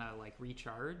to kind of,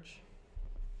 recharge.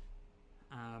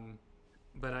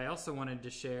 But I also wanted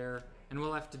to share, and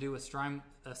we'll have to do a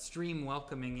stream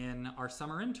welcoming in our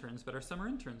summer interns, but our summer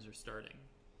interns are starting.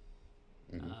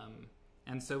 Mm-hmm.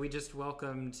 And so we just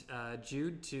welcomed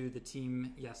Jude to the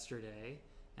team yesterday,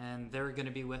 and they're going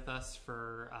to be with us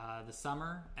for the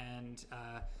summer. And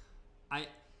I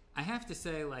have to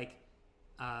say,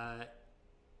 I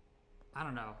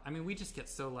don't know. I mean, we just get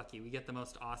so lucky. We get the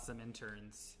most awesome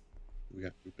interns.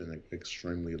 We've been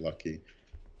extremely lucky,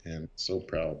 and so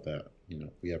proud that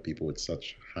we have people with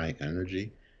such high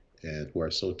energy and who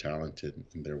are so talented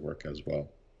in their work as well.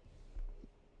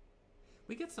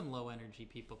 We get some low energy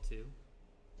people too.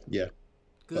 Yeah,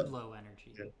 Good low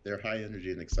energy. they're high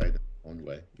energy and excited in their own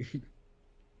way.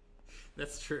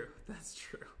 That's true. That's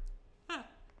true.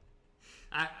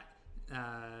 I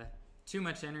too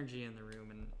much energy in the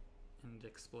room and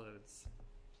explodes.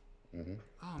 Mm-hmm.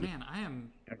 Oh man,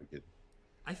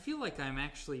 I feel like I'm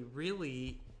actually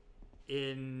really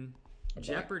in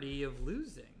jeopardy of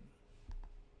losing.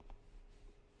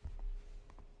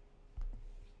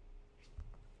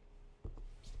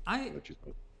 I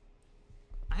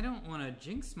don't want to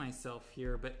jinx myself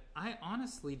here, but I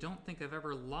honestly don't think I've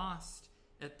ever lost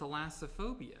at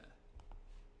Thalassophobia.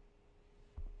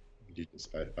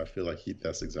 I feel like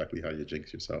that's exactly how you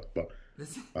jinx yourself. But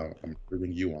I'm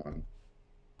proving you on.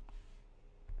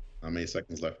 How many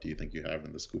seconds left do you think you have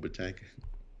in the scuba tank?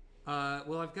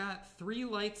 Well, I've got 3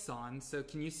 lights on, so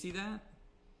can you see that?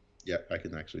 Yeah, I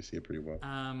can actually see it pretty well.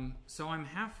 So I'm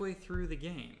halfway through the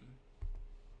game.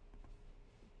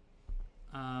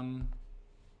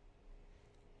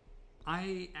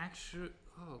 I actually...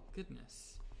 Oh,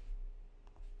 goodness.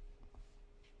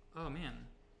 Oh, man.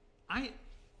 It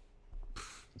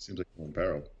seems like one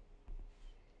barrel.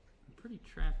 I'm pretty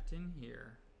trapped in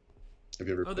here. Have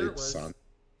you ever there it played was. Sonic?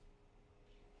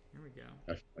 Here we go.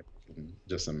 I can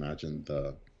just imagine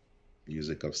the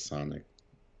music of Sonic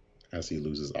as he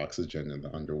loses oxygen in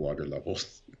the underwater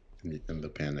levels and the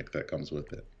panic that comes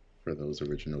with it for those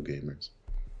original gamers.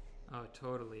 Oh,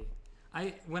 totally.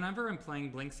 Whenever I'm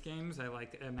playing Blinks games, I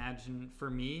imagine, for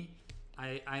me,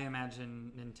 I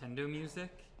imagine Nintendo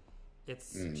music.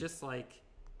 It's just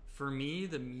for me,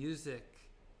 the music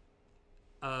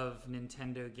of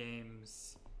Nintendo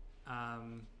games,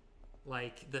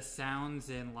 the sounds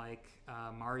in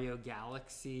Mario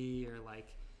Galaxy, or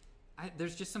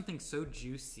there's just something so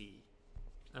juicy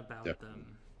about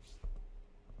them.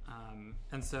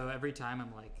 And so every time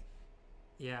I'm like,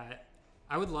 yeah,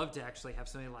 I would love to actually have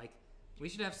somebody like, we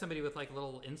should have somebody with like a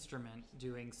little instrument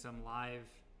doing some live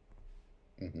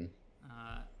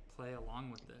play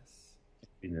along with this.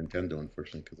 Be Nintendo,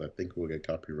 unfortunately, because I think we'll get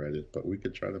copyrighted, but we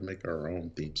could try to make our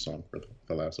own theme song for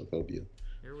Thalassophobia.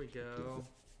 Here we go.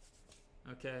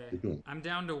 Okay. You're doing. I'm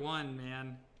down to one,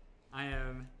 man. I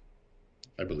am.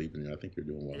 I believe in you. I think you're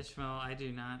doing well. Ishmael, I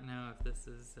do not know if this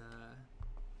is,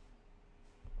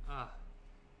 let's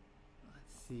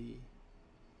see.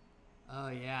 Oh,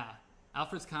 yeah.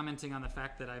 Alfred's commenting on the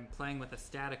fact that I'm playing with a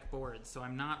static board, so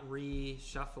I'm not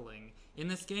reshuffling. In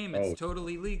this game, it's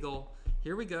totally legal.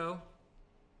 Here we go.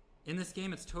 In this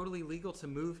game, it's totally legal to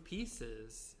move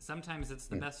pieces. Sometimes it's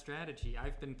the best strategy.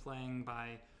 I've been playing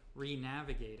by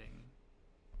re-navigating.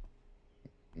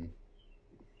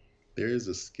 There is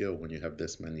a skill when you have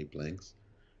this many blinks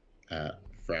at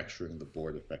fracturing the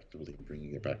board effectively and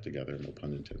bringing it back together, no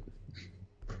pun intended.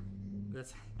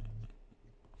 That's...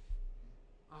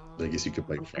 I guess you could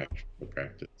like practice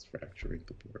fracturing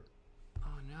the board.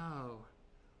 Oh no.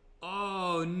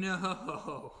 Oh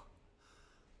no.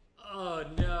 Oh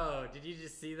no. Did you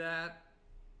just see that?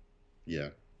 Yeah.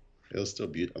 It was still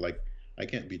beautiful. Like, I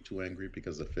can't be too angry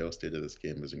because the fail state of this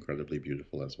game is incredibly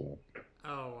beautiful as well.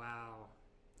 Oh wow.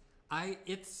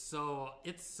 It's so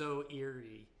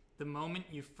eerie. The moment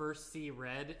you first see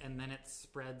red and then it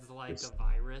spreads like a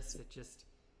virus, it just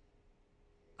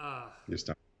You're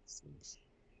stuck.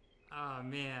 Oh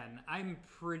man, I'm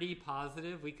pretty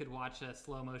positive we could watch a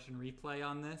slow motion replay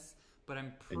on this, but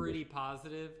I'm pretty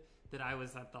positive that I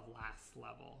was at the last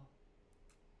level.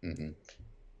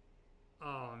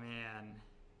 Oh man.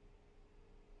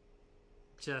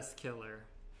 Just killer.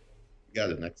 You got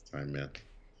it next time, man.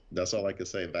 That's all I can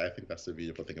say. I think that's the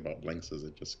beautiful thing about blinks is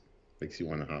it just makes you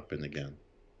want to hop in again.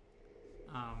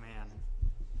 Oh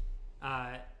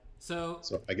man. So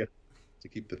I guess to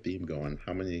keep the theme going,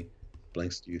 how many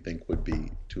blinks do you think would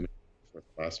be too many for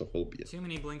Thalassophobia? Too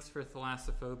many blinks for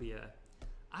Thalassophobia.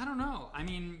 I don't know. I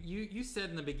mean, you said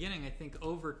in the beginning, I think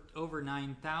over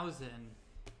 9,000.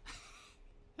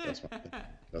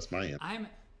 That's my answer.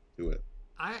 Do it.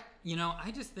 I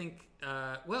just think.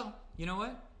 Well, you know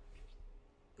what?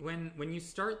 When you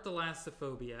start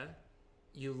Thalassophobia,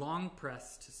 you long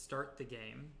press to start the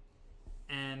game,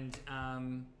 and I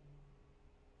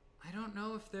don't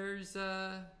know if there's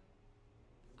I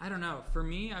don't know. For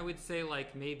me, I would say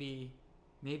like maybe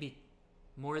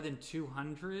more than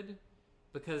 200,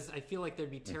 because I feel like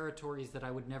there'd be territories that I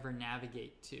would never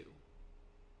navigate to.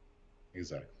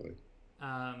 Exactly.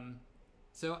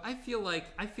 So I feel like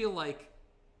I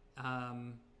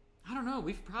don't know.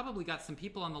 We've probably got some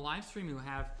people on the live stream who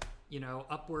have,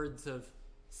 upwards of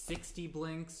 60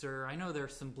 blinks, or I know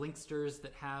there's some blinksters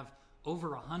that have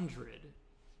over 100.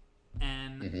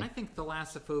 And I think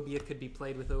Thalassophobia could be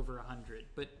played with over 100,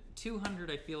 but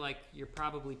 200, I feel like you're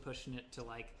probably pushing it to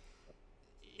like,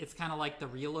 it's kind of like the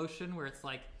real ocean where it's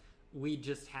like, we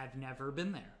just have never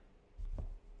been there.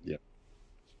 Yeah.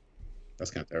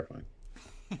 That's kind of terrifying.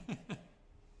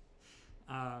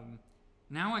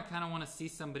 Now I kind of want to see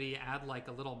somebody add like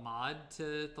a little mod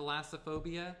to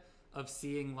Thalassophobia of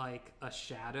seeing like a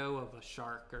shadow of a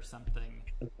shark or something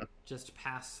just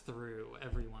pass through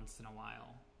every once in a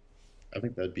while. I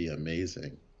think that'd be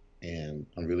amazing, and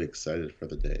I'm really excited for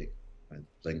the day. And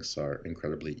links are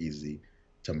incredibly easy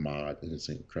to mod, and it's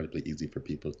incredibly easy for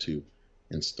people to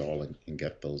install and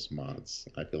get those mods.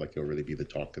 I feel like it'll really be the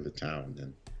talk of the town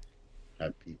and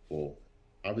have people,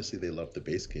 obviously they love the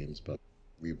base games, but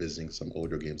revisiting some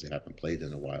older games they haven't played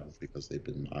in a while because they've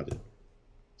been modded.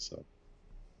 So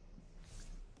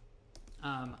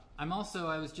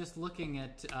I was just looking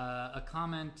at a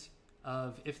comment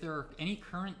of if there are any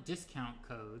current discount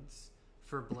codes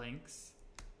for blinks,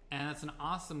 and that's an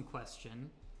awesome question.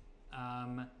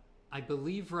 I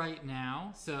believe right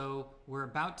now, so we're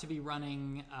about to be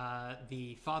running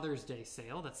the Father's Day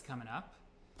sale that's coming up.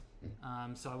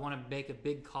 So I want to make a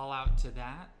big call out to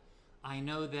that. I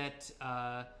know that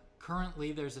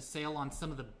currently there's a sale on some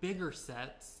of the bigger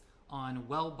sets on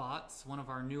Wellbots, one of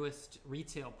our newest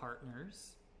retail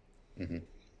partners.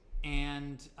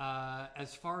 And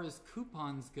as far as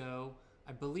coupons go,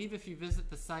 I believe if you visit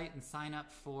the site and sign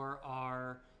up for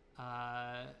our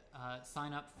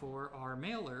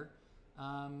mailer,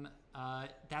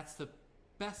 that's the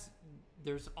best.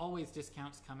 There's always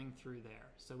discounts coming through there,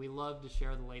 so we love to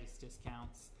share the latest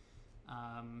discounts.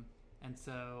 And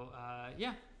so,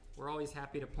 yeah, we're always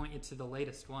happy to point you to the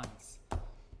latest ones.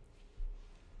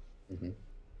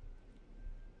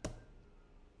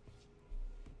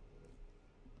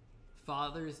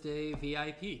 Father's Day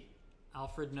VIP.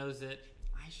 Alfred knows it.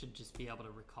 I should just be able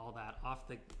to recall that off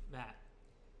the bat.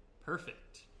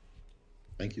 Perfect.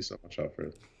 Thank you so much,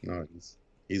 Alfred. No,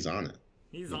 he's on it.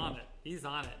 He's You on know. it. He's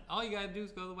on it. All you gotta do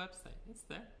is go to the website. It's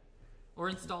there. Or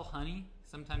install Honey.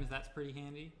 Sometimes that's pretty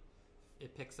handy.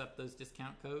 It picks up those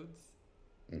discount codes.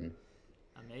 Hmm.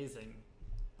 Amazing.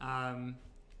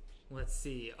 Let's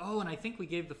see. Oh, and I think we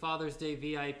gave the Father's Day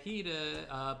VIP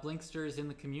to Blinksters in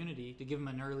the community to give them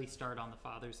an early start on the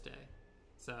Father's Day.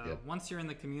 So Yeah. once you're in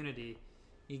the community,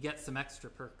 you get some extra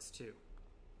perks too.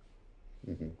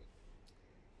 Hmm.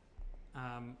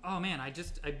 Oh man, I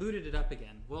booted it up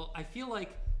again. Well, I feel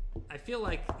like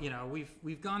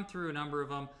we've gone through a number of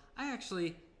them. I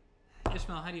actually,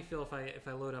 Ishmael, how do you feel if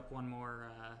I load up one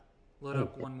more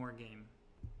one more game?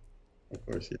 Of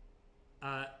course, yeah.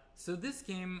 So this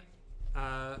game,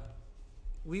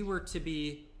 we were to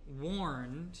be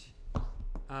warned.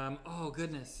 Oh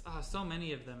goodness, so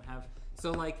many of them have.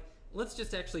 So let's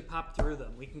just actually pop through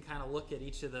them. We can kind of look at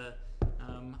each of the.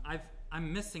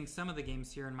 I'm missing some of the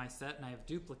games here in my set, and I have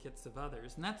duplicates of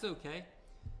others, and that's okay.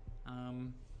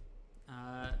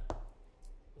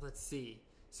 Let's see.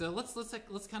 So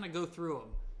let's kind of go through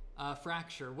them.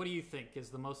 Fracture. What do you think is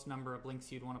the most number of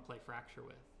blinks you'd want to play Fracture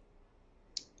with?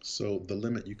 So the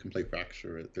limit you can play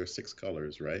Fracture, there's 6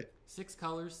 colors, right? 6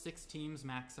 colors, 6 teams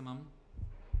maximum.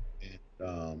 And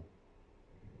I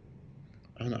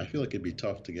don't know. I feel like it'd be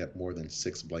tough to get more than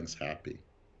 6 blinks happy.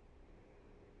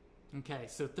 Okay,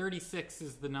 so 36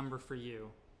 is the number for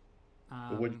you.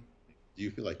 But what do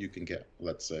you feel like you can get?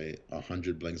 Let's say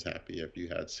 100 blinks happy if you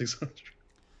had 600.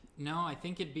 No, I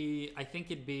think it'd be.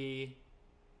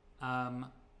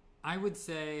 I would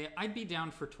say I'd be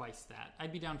down for twice that.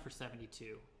 I'd be down for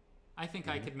 72. I think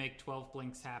I could make 12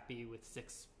 blinks happy with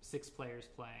six players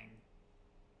playing.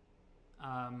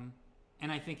 And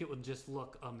I think it would just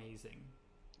look amazing.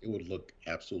 It would look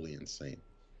absolutely insane.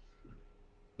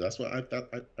 That's why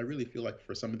I really feel like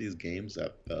for some of these games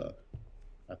at the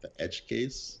edge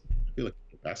case, I feel like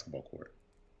a basketball court.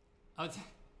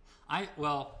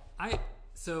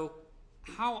 So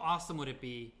how awesome would it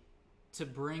be to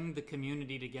bring the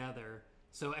community together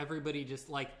so everybody just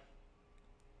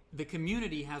the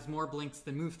community has more blinks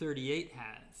than Move 38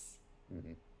 has.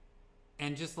 Mm-hmm.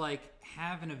 And just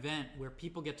have an event where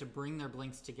people get to bring their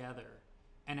blinks together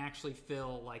and actually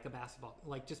feel like a basketball,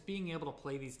 just being able to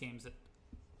play these games at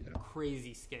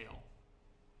crazy scale.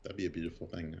 That'd be a beautiful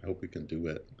thing. I hope we can do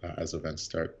it as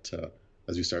events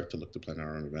as we start to look to plan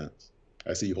our own events.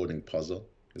 I see you holding puzzle.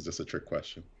 Is this a trick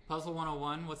question? Puzzle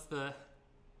 101,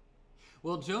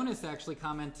 well, Jonas actually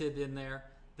commented in there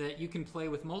that you can play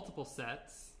with multiple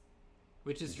sets,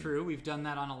 which is true. We've done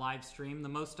that on a live stream. The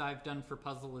most I've done for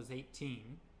puzzle is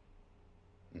 18.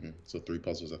 Mm-hmm. So 3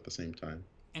 puzzles at the same time.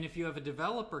 And if you have a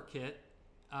developer kit,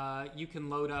 you can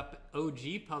load up OG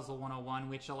Puzzle 101,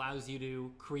 which allows you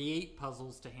to create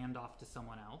puzzles to hand off to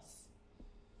someone else.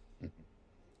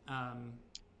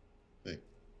 Hey.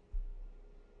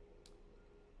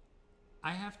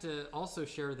 I have to also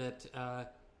share that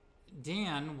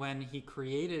Dan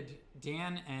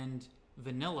and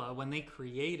Vanilla, when they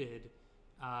created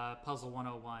Puzzle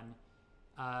 101,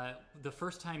 the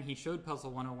first time he showed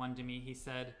Puzzle 101 to me, he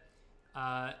said,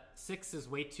 6 is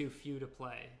way too few to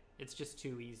play. It's just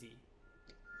too easy.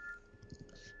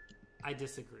 I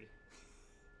disagree.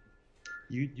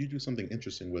 You do something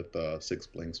interesting with 6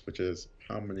 blinks, which is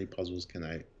how many puzzles can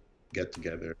I get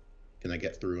together? Can I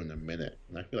get through in a minute?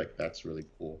 And I feel like that's really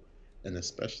cool. And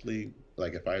especially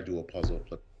if I do a puzzle,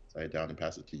 flip it upside down and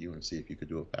pass it to you and see if you could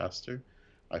do it faster,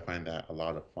 I find that a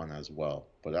lot of fun as well.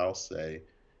 But I'll say,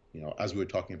 as we were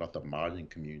talking about the modding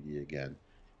community again,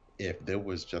 if there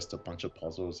was just a bunch of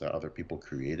puzzles that other people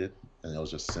created and it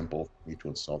was just simple for me to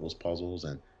install those puzzles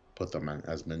and put them on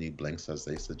as many blinks as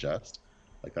they suggest,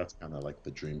 that's kind of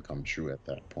the dream come true at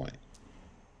that point.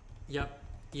 Yep.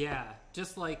 Yeah.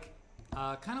 Just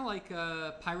kind of like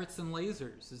Pirates and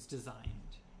Lasers is designed.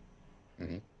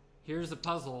 Mm-hmm. Here's a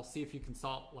puzzle. See if you can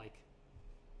solve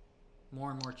more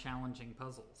and more challenging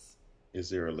puzzles. Is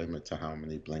there a limit to how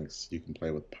many blinks you can play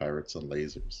with Pirates and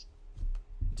Lasers?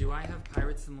 Do I have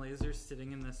Pirates and Lasers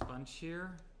sitting in this bunch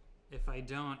here? If I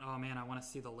don't, oh man, I want to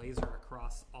see the laser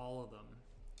across all of them.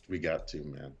 We got to,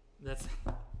 man. That's...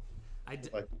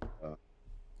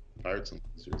 Pirates and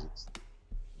Lasers, it's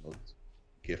the most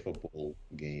giftable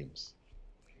games.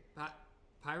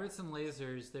 Pirates and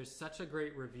Lasers, there's such a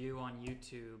great review on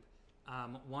YouTube.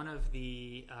 One of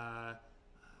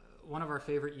our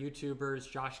favorite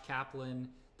YouTubers, Josh Kaplan,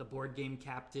 the board game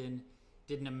captain,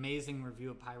 did an amazing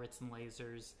review of Pirates and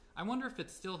Lasers. I wonder if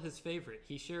it's still his favorite.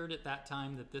 He shared at that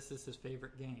time that this is his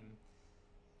favorite game.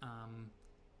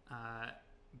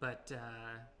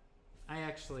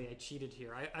 I cheated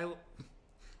here.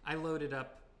 I loaded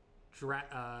up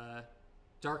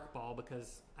Dark Ball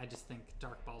because I just think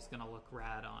Dark Ball's gonna look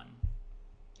rad on.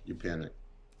 You panicked.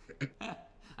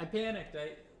 I panicked.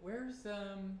 Where's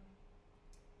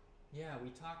yeah, we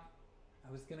talked.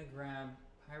 I was gonna grab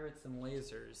Pirates and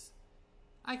Lasers.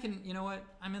 I can. You know what?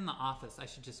 I'm in the office. I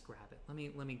should just grab it. Let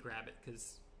me grab it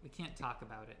because we can't talk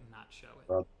about it and not show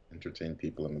it. I'll entertain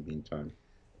people in the meantime.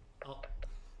 Oh,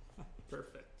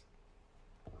 perfect.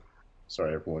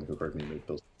 Sorry, everyone who heard me make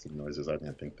those noises. I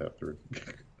didn't think that through.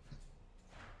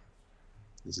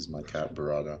 This is my cat,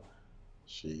 Barada.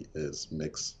 She is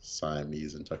mixed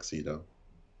Siamese and tuxedo.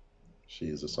 She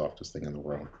is the softest thing in the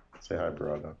world. Say hi,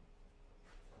 Barada.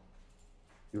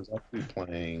 He was actually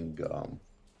playing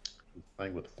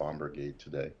with Bomb Brigade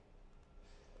today,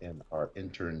 and our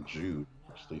intern Jude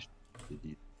actually showed a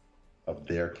video of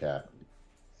their cat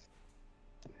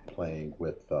playing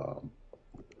with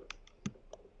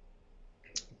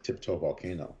Tiptoe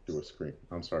Volcano through a screen.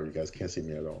 I'm sorry, you guys can't see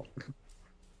me at all.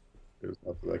 There's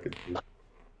nothing I could do.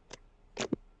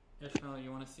 Ishmael,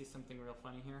 you want to see something real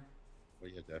funny here? Oh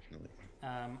yeah, definitely.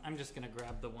 I'm just gonna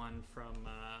grab the one from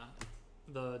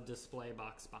the display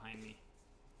box behind me.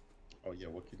 Oh yeah,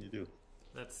 what can you do?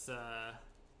 That's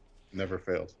Never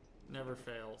fails. never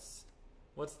fails.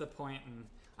 What's the point? And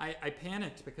I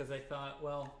panicked because I thought,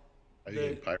 well, Are you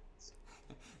getting pirates?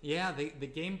 yeah, the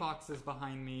game boxes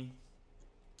behind me.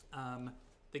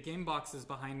 The game boxes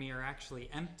behind me are actually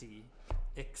empty,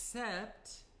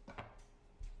 except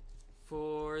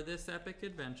for this epic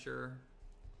adventure.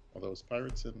 Although it's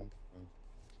pirates in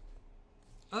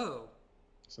Oh,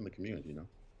 it's in the community, you know.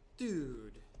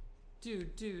 dude.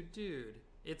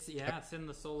 It's in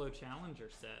the solo challenger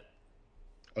set.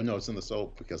 Oh no, it's in the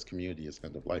soul because community is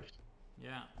end of life.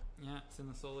 Yeah, it's in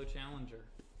the solo challenger.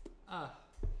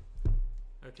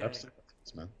 Okay. Absolutely,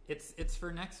 man. It's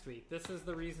for next week. This is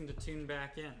the reason to tune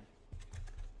back in.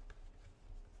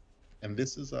 And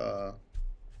this is I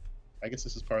guess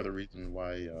this is part of the reason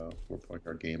why we're putting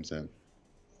our games in.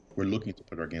 We're looking to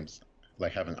put our games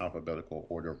like have an alphabetical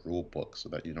order rule book so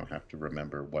that you don't have to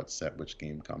remember what set which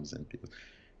game comes in, because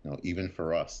even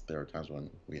for us there are times when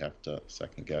we have to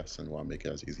second guess and want to make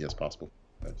it as easy as possible.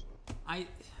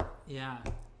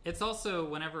 It's also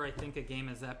whenever I think a game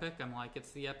is epic, I'm like,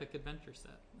 it's the epic adventure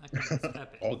set. That game's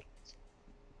epic. All games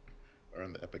are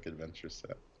in the epic adventure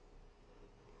set.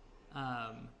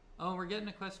 Oh, we're getting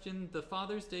a question. The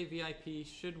Father's Day VIP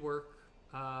should work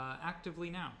actively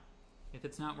now. If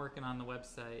it's not working on the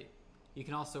website, you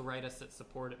can also write us at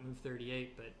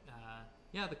support@move38, but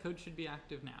yeah, the code should be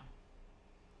active now.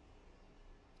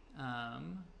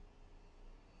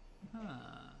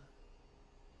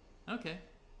 Okay.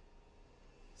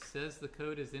 Says the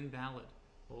code is invalid.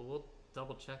 Well, we'll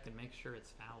double check and make sure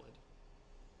it's valid.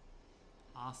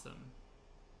 Awesome.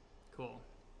 Cool.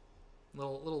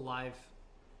 Little live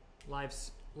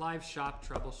shop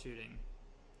troubleshooting.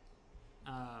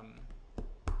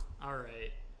 All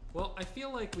right. Well, I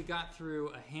feel like we got through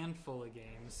a handful of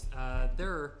games.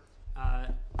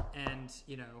 And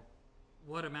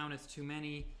what amount is too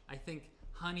many? I think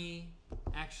Honey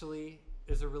actually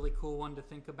is a really cool one to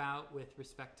think about with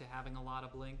respect to having a lot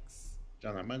of blinks.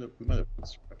 John, we might have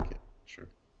okay, sure.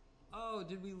 Oh,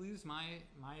 did we lose my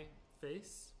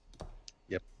face?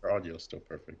 Yep, our audio is still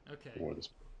perfect. Okay.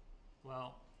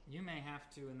 Well, you may have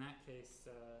to, in that case,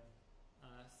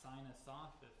 sign us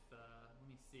off if, let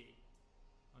me see.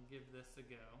 I'll give this a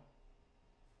go.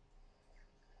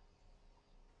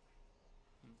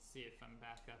 Let's see if I'm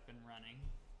back up and running.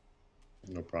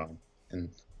 No problem. And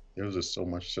there's just so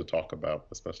much to talk about,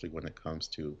 especially when it comes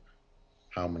to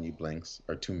how many blinks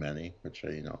are too many, which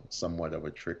are, somewhat of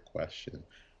a trick question.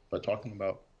 But talking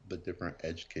about the different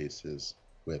edge cases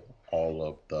with all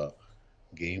of the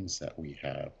games that we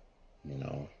have,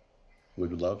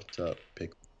 we'd love to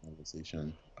pick the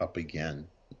conversation up again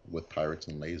with Pirates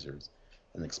and Lasers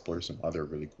and explore some other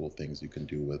really cool things you can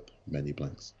do with many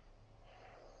blinks.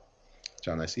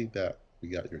 John, I see that we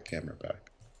got your camera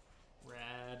back.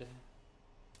 Rad.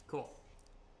 Cool.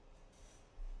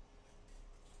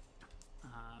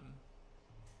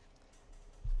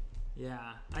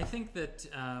 Yeah, I think that,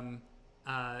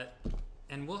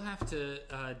 and we'll have to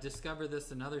discover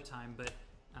this another time, but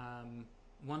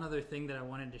one other thing that I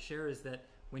wanted to share is that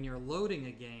when you're loading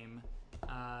a game,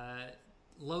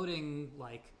 loading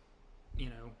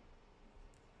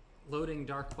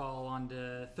Dark Ball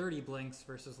onto 30 blinks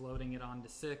versus loading it onto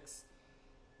 6,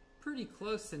 pretty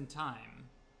close in time.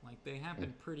 Like, they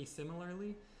happen pretty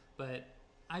similarly, but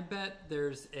I bet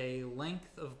there's a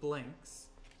length of blinks.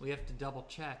 We have to double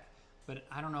check, but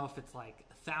I don't know if it's like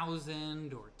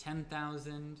 1,000 or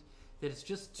 10,000 that it's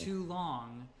just too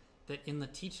long, that in the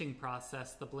teaching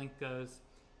process the blink goes,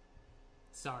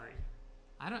 sorry.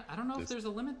 I don't know if there's a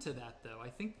limit to that though. I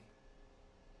think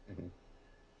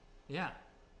yeah.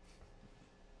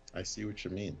 I see what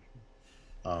you mean.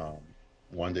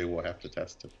 One day we'll have to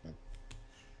test it.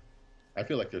 I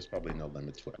feel like there's probably no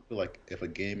limit to it. I feel like if a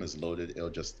game is loaded, it'll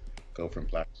just go from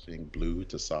flashing blue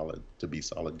to solid to be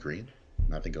solid green.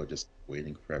 And I think it'll just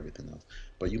waiting for everything else.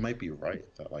 But you might be right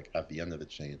that like at the end of the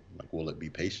chain, like will it be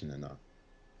patient enough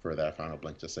for that final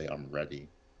blink to say I'm ready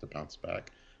to bounce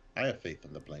back? I have faith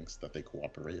in the blinks that they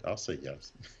cooperate. I'll say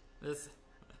yes. This,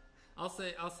 I'll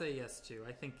say yes too.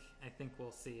 I think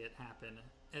we'll see it happen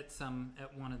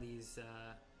at one of these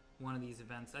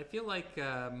events. I feel like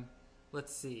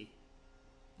let's see.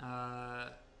 Yeah.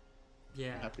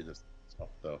 I'm happy to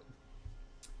stop though.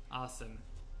 Awesome.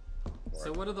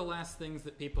 So what are the last things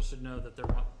that people should know that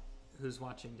who's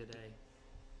watching today?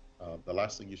 The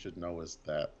last thing you should know is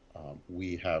that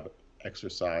we have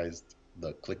exercised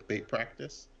the clickbait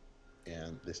practice,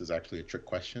 and this is actually a trick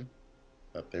question,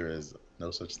 that there is no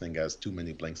such thing as too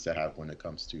many blinks to have when it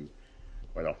comes to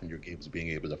quite often your games being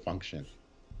able to function.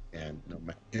 And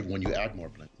when you add more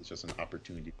blinks, it's just an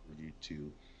opportunity for you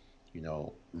to,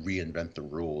 reinvent the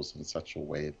rules in such a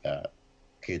way that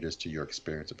caters to your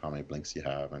experience of how many blinks you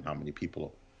have and how many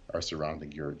people are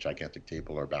surrounding your gigantic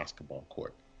table or basketball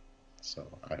court. So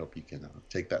I hope you can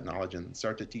take that knowledge and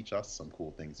start to teach us some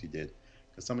cool things you did,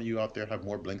 because some of you out there have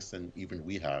more blinks than even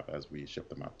we have as we ship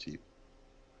them out to you.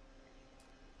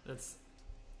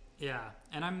 Yeah,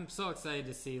 and I'm so excited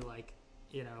to see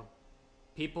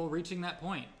people reaching that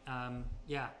point.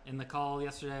 In the call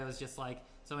yesterday, I was just like,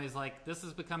 somebody's like, this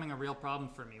is becoming a real problem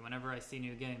for me. Whenever I see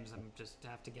new games, I'm just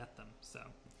have to get them. So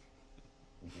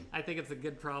I think it's a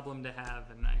good problem to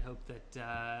have, and I hope that,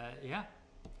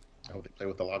 I hope they play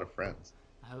with a lot of friends.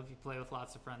 I hope you play with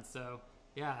lots of friends. So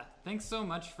yeah, thanks so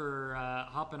much for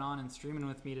hopping on and streaming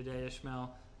with me today,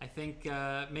 Ishmael. I think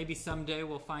maybe someday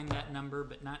we'll find that number,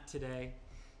 but not today.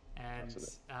 And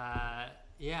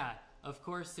of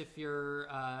course, if you're,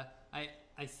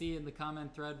 I see in the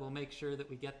comment thread, we'll make sure that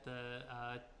we get the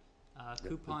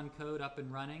coupon code up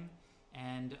and running.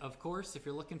 And of course, if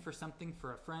you're looking for something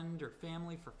for a friend or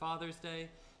family for Father's Day,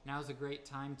 now's a great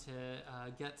time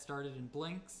to get started in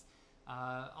blinks.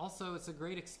 Also, it's a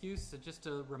great excuse, just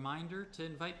a reminder to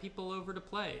invite people over to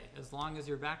play. As long as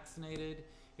you're vaccinated,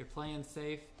 you're playing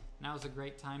safe, now's a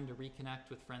great time to reconnect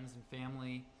with friends and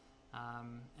family.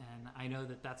 And I know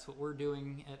that that's what we're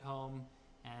doing at home.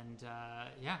 And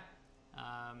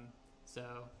so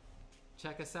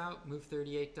check us out,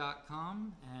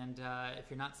 move38.com. And if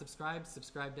you're not subscribed,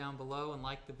 subscribe down below and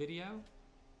like the video.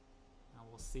 And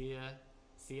we'll see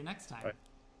you next time.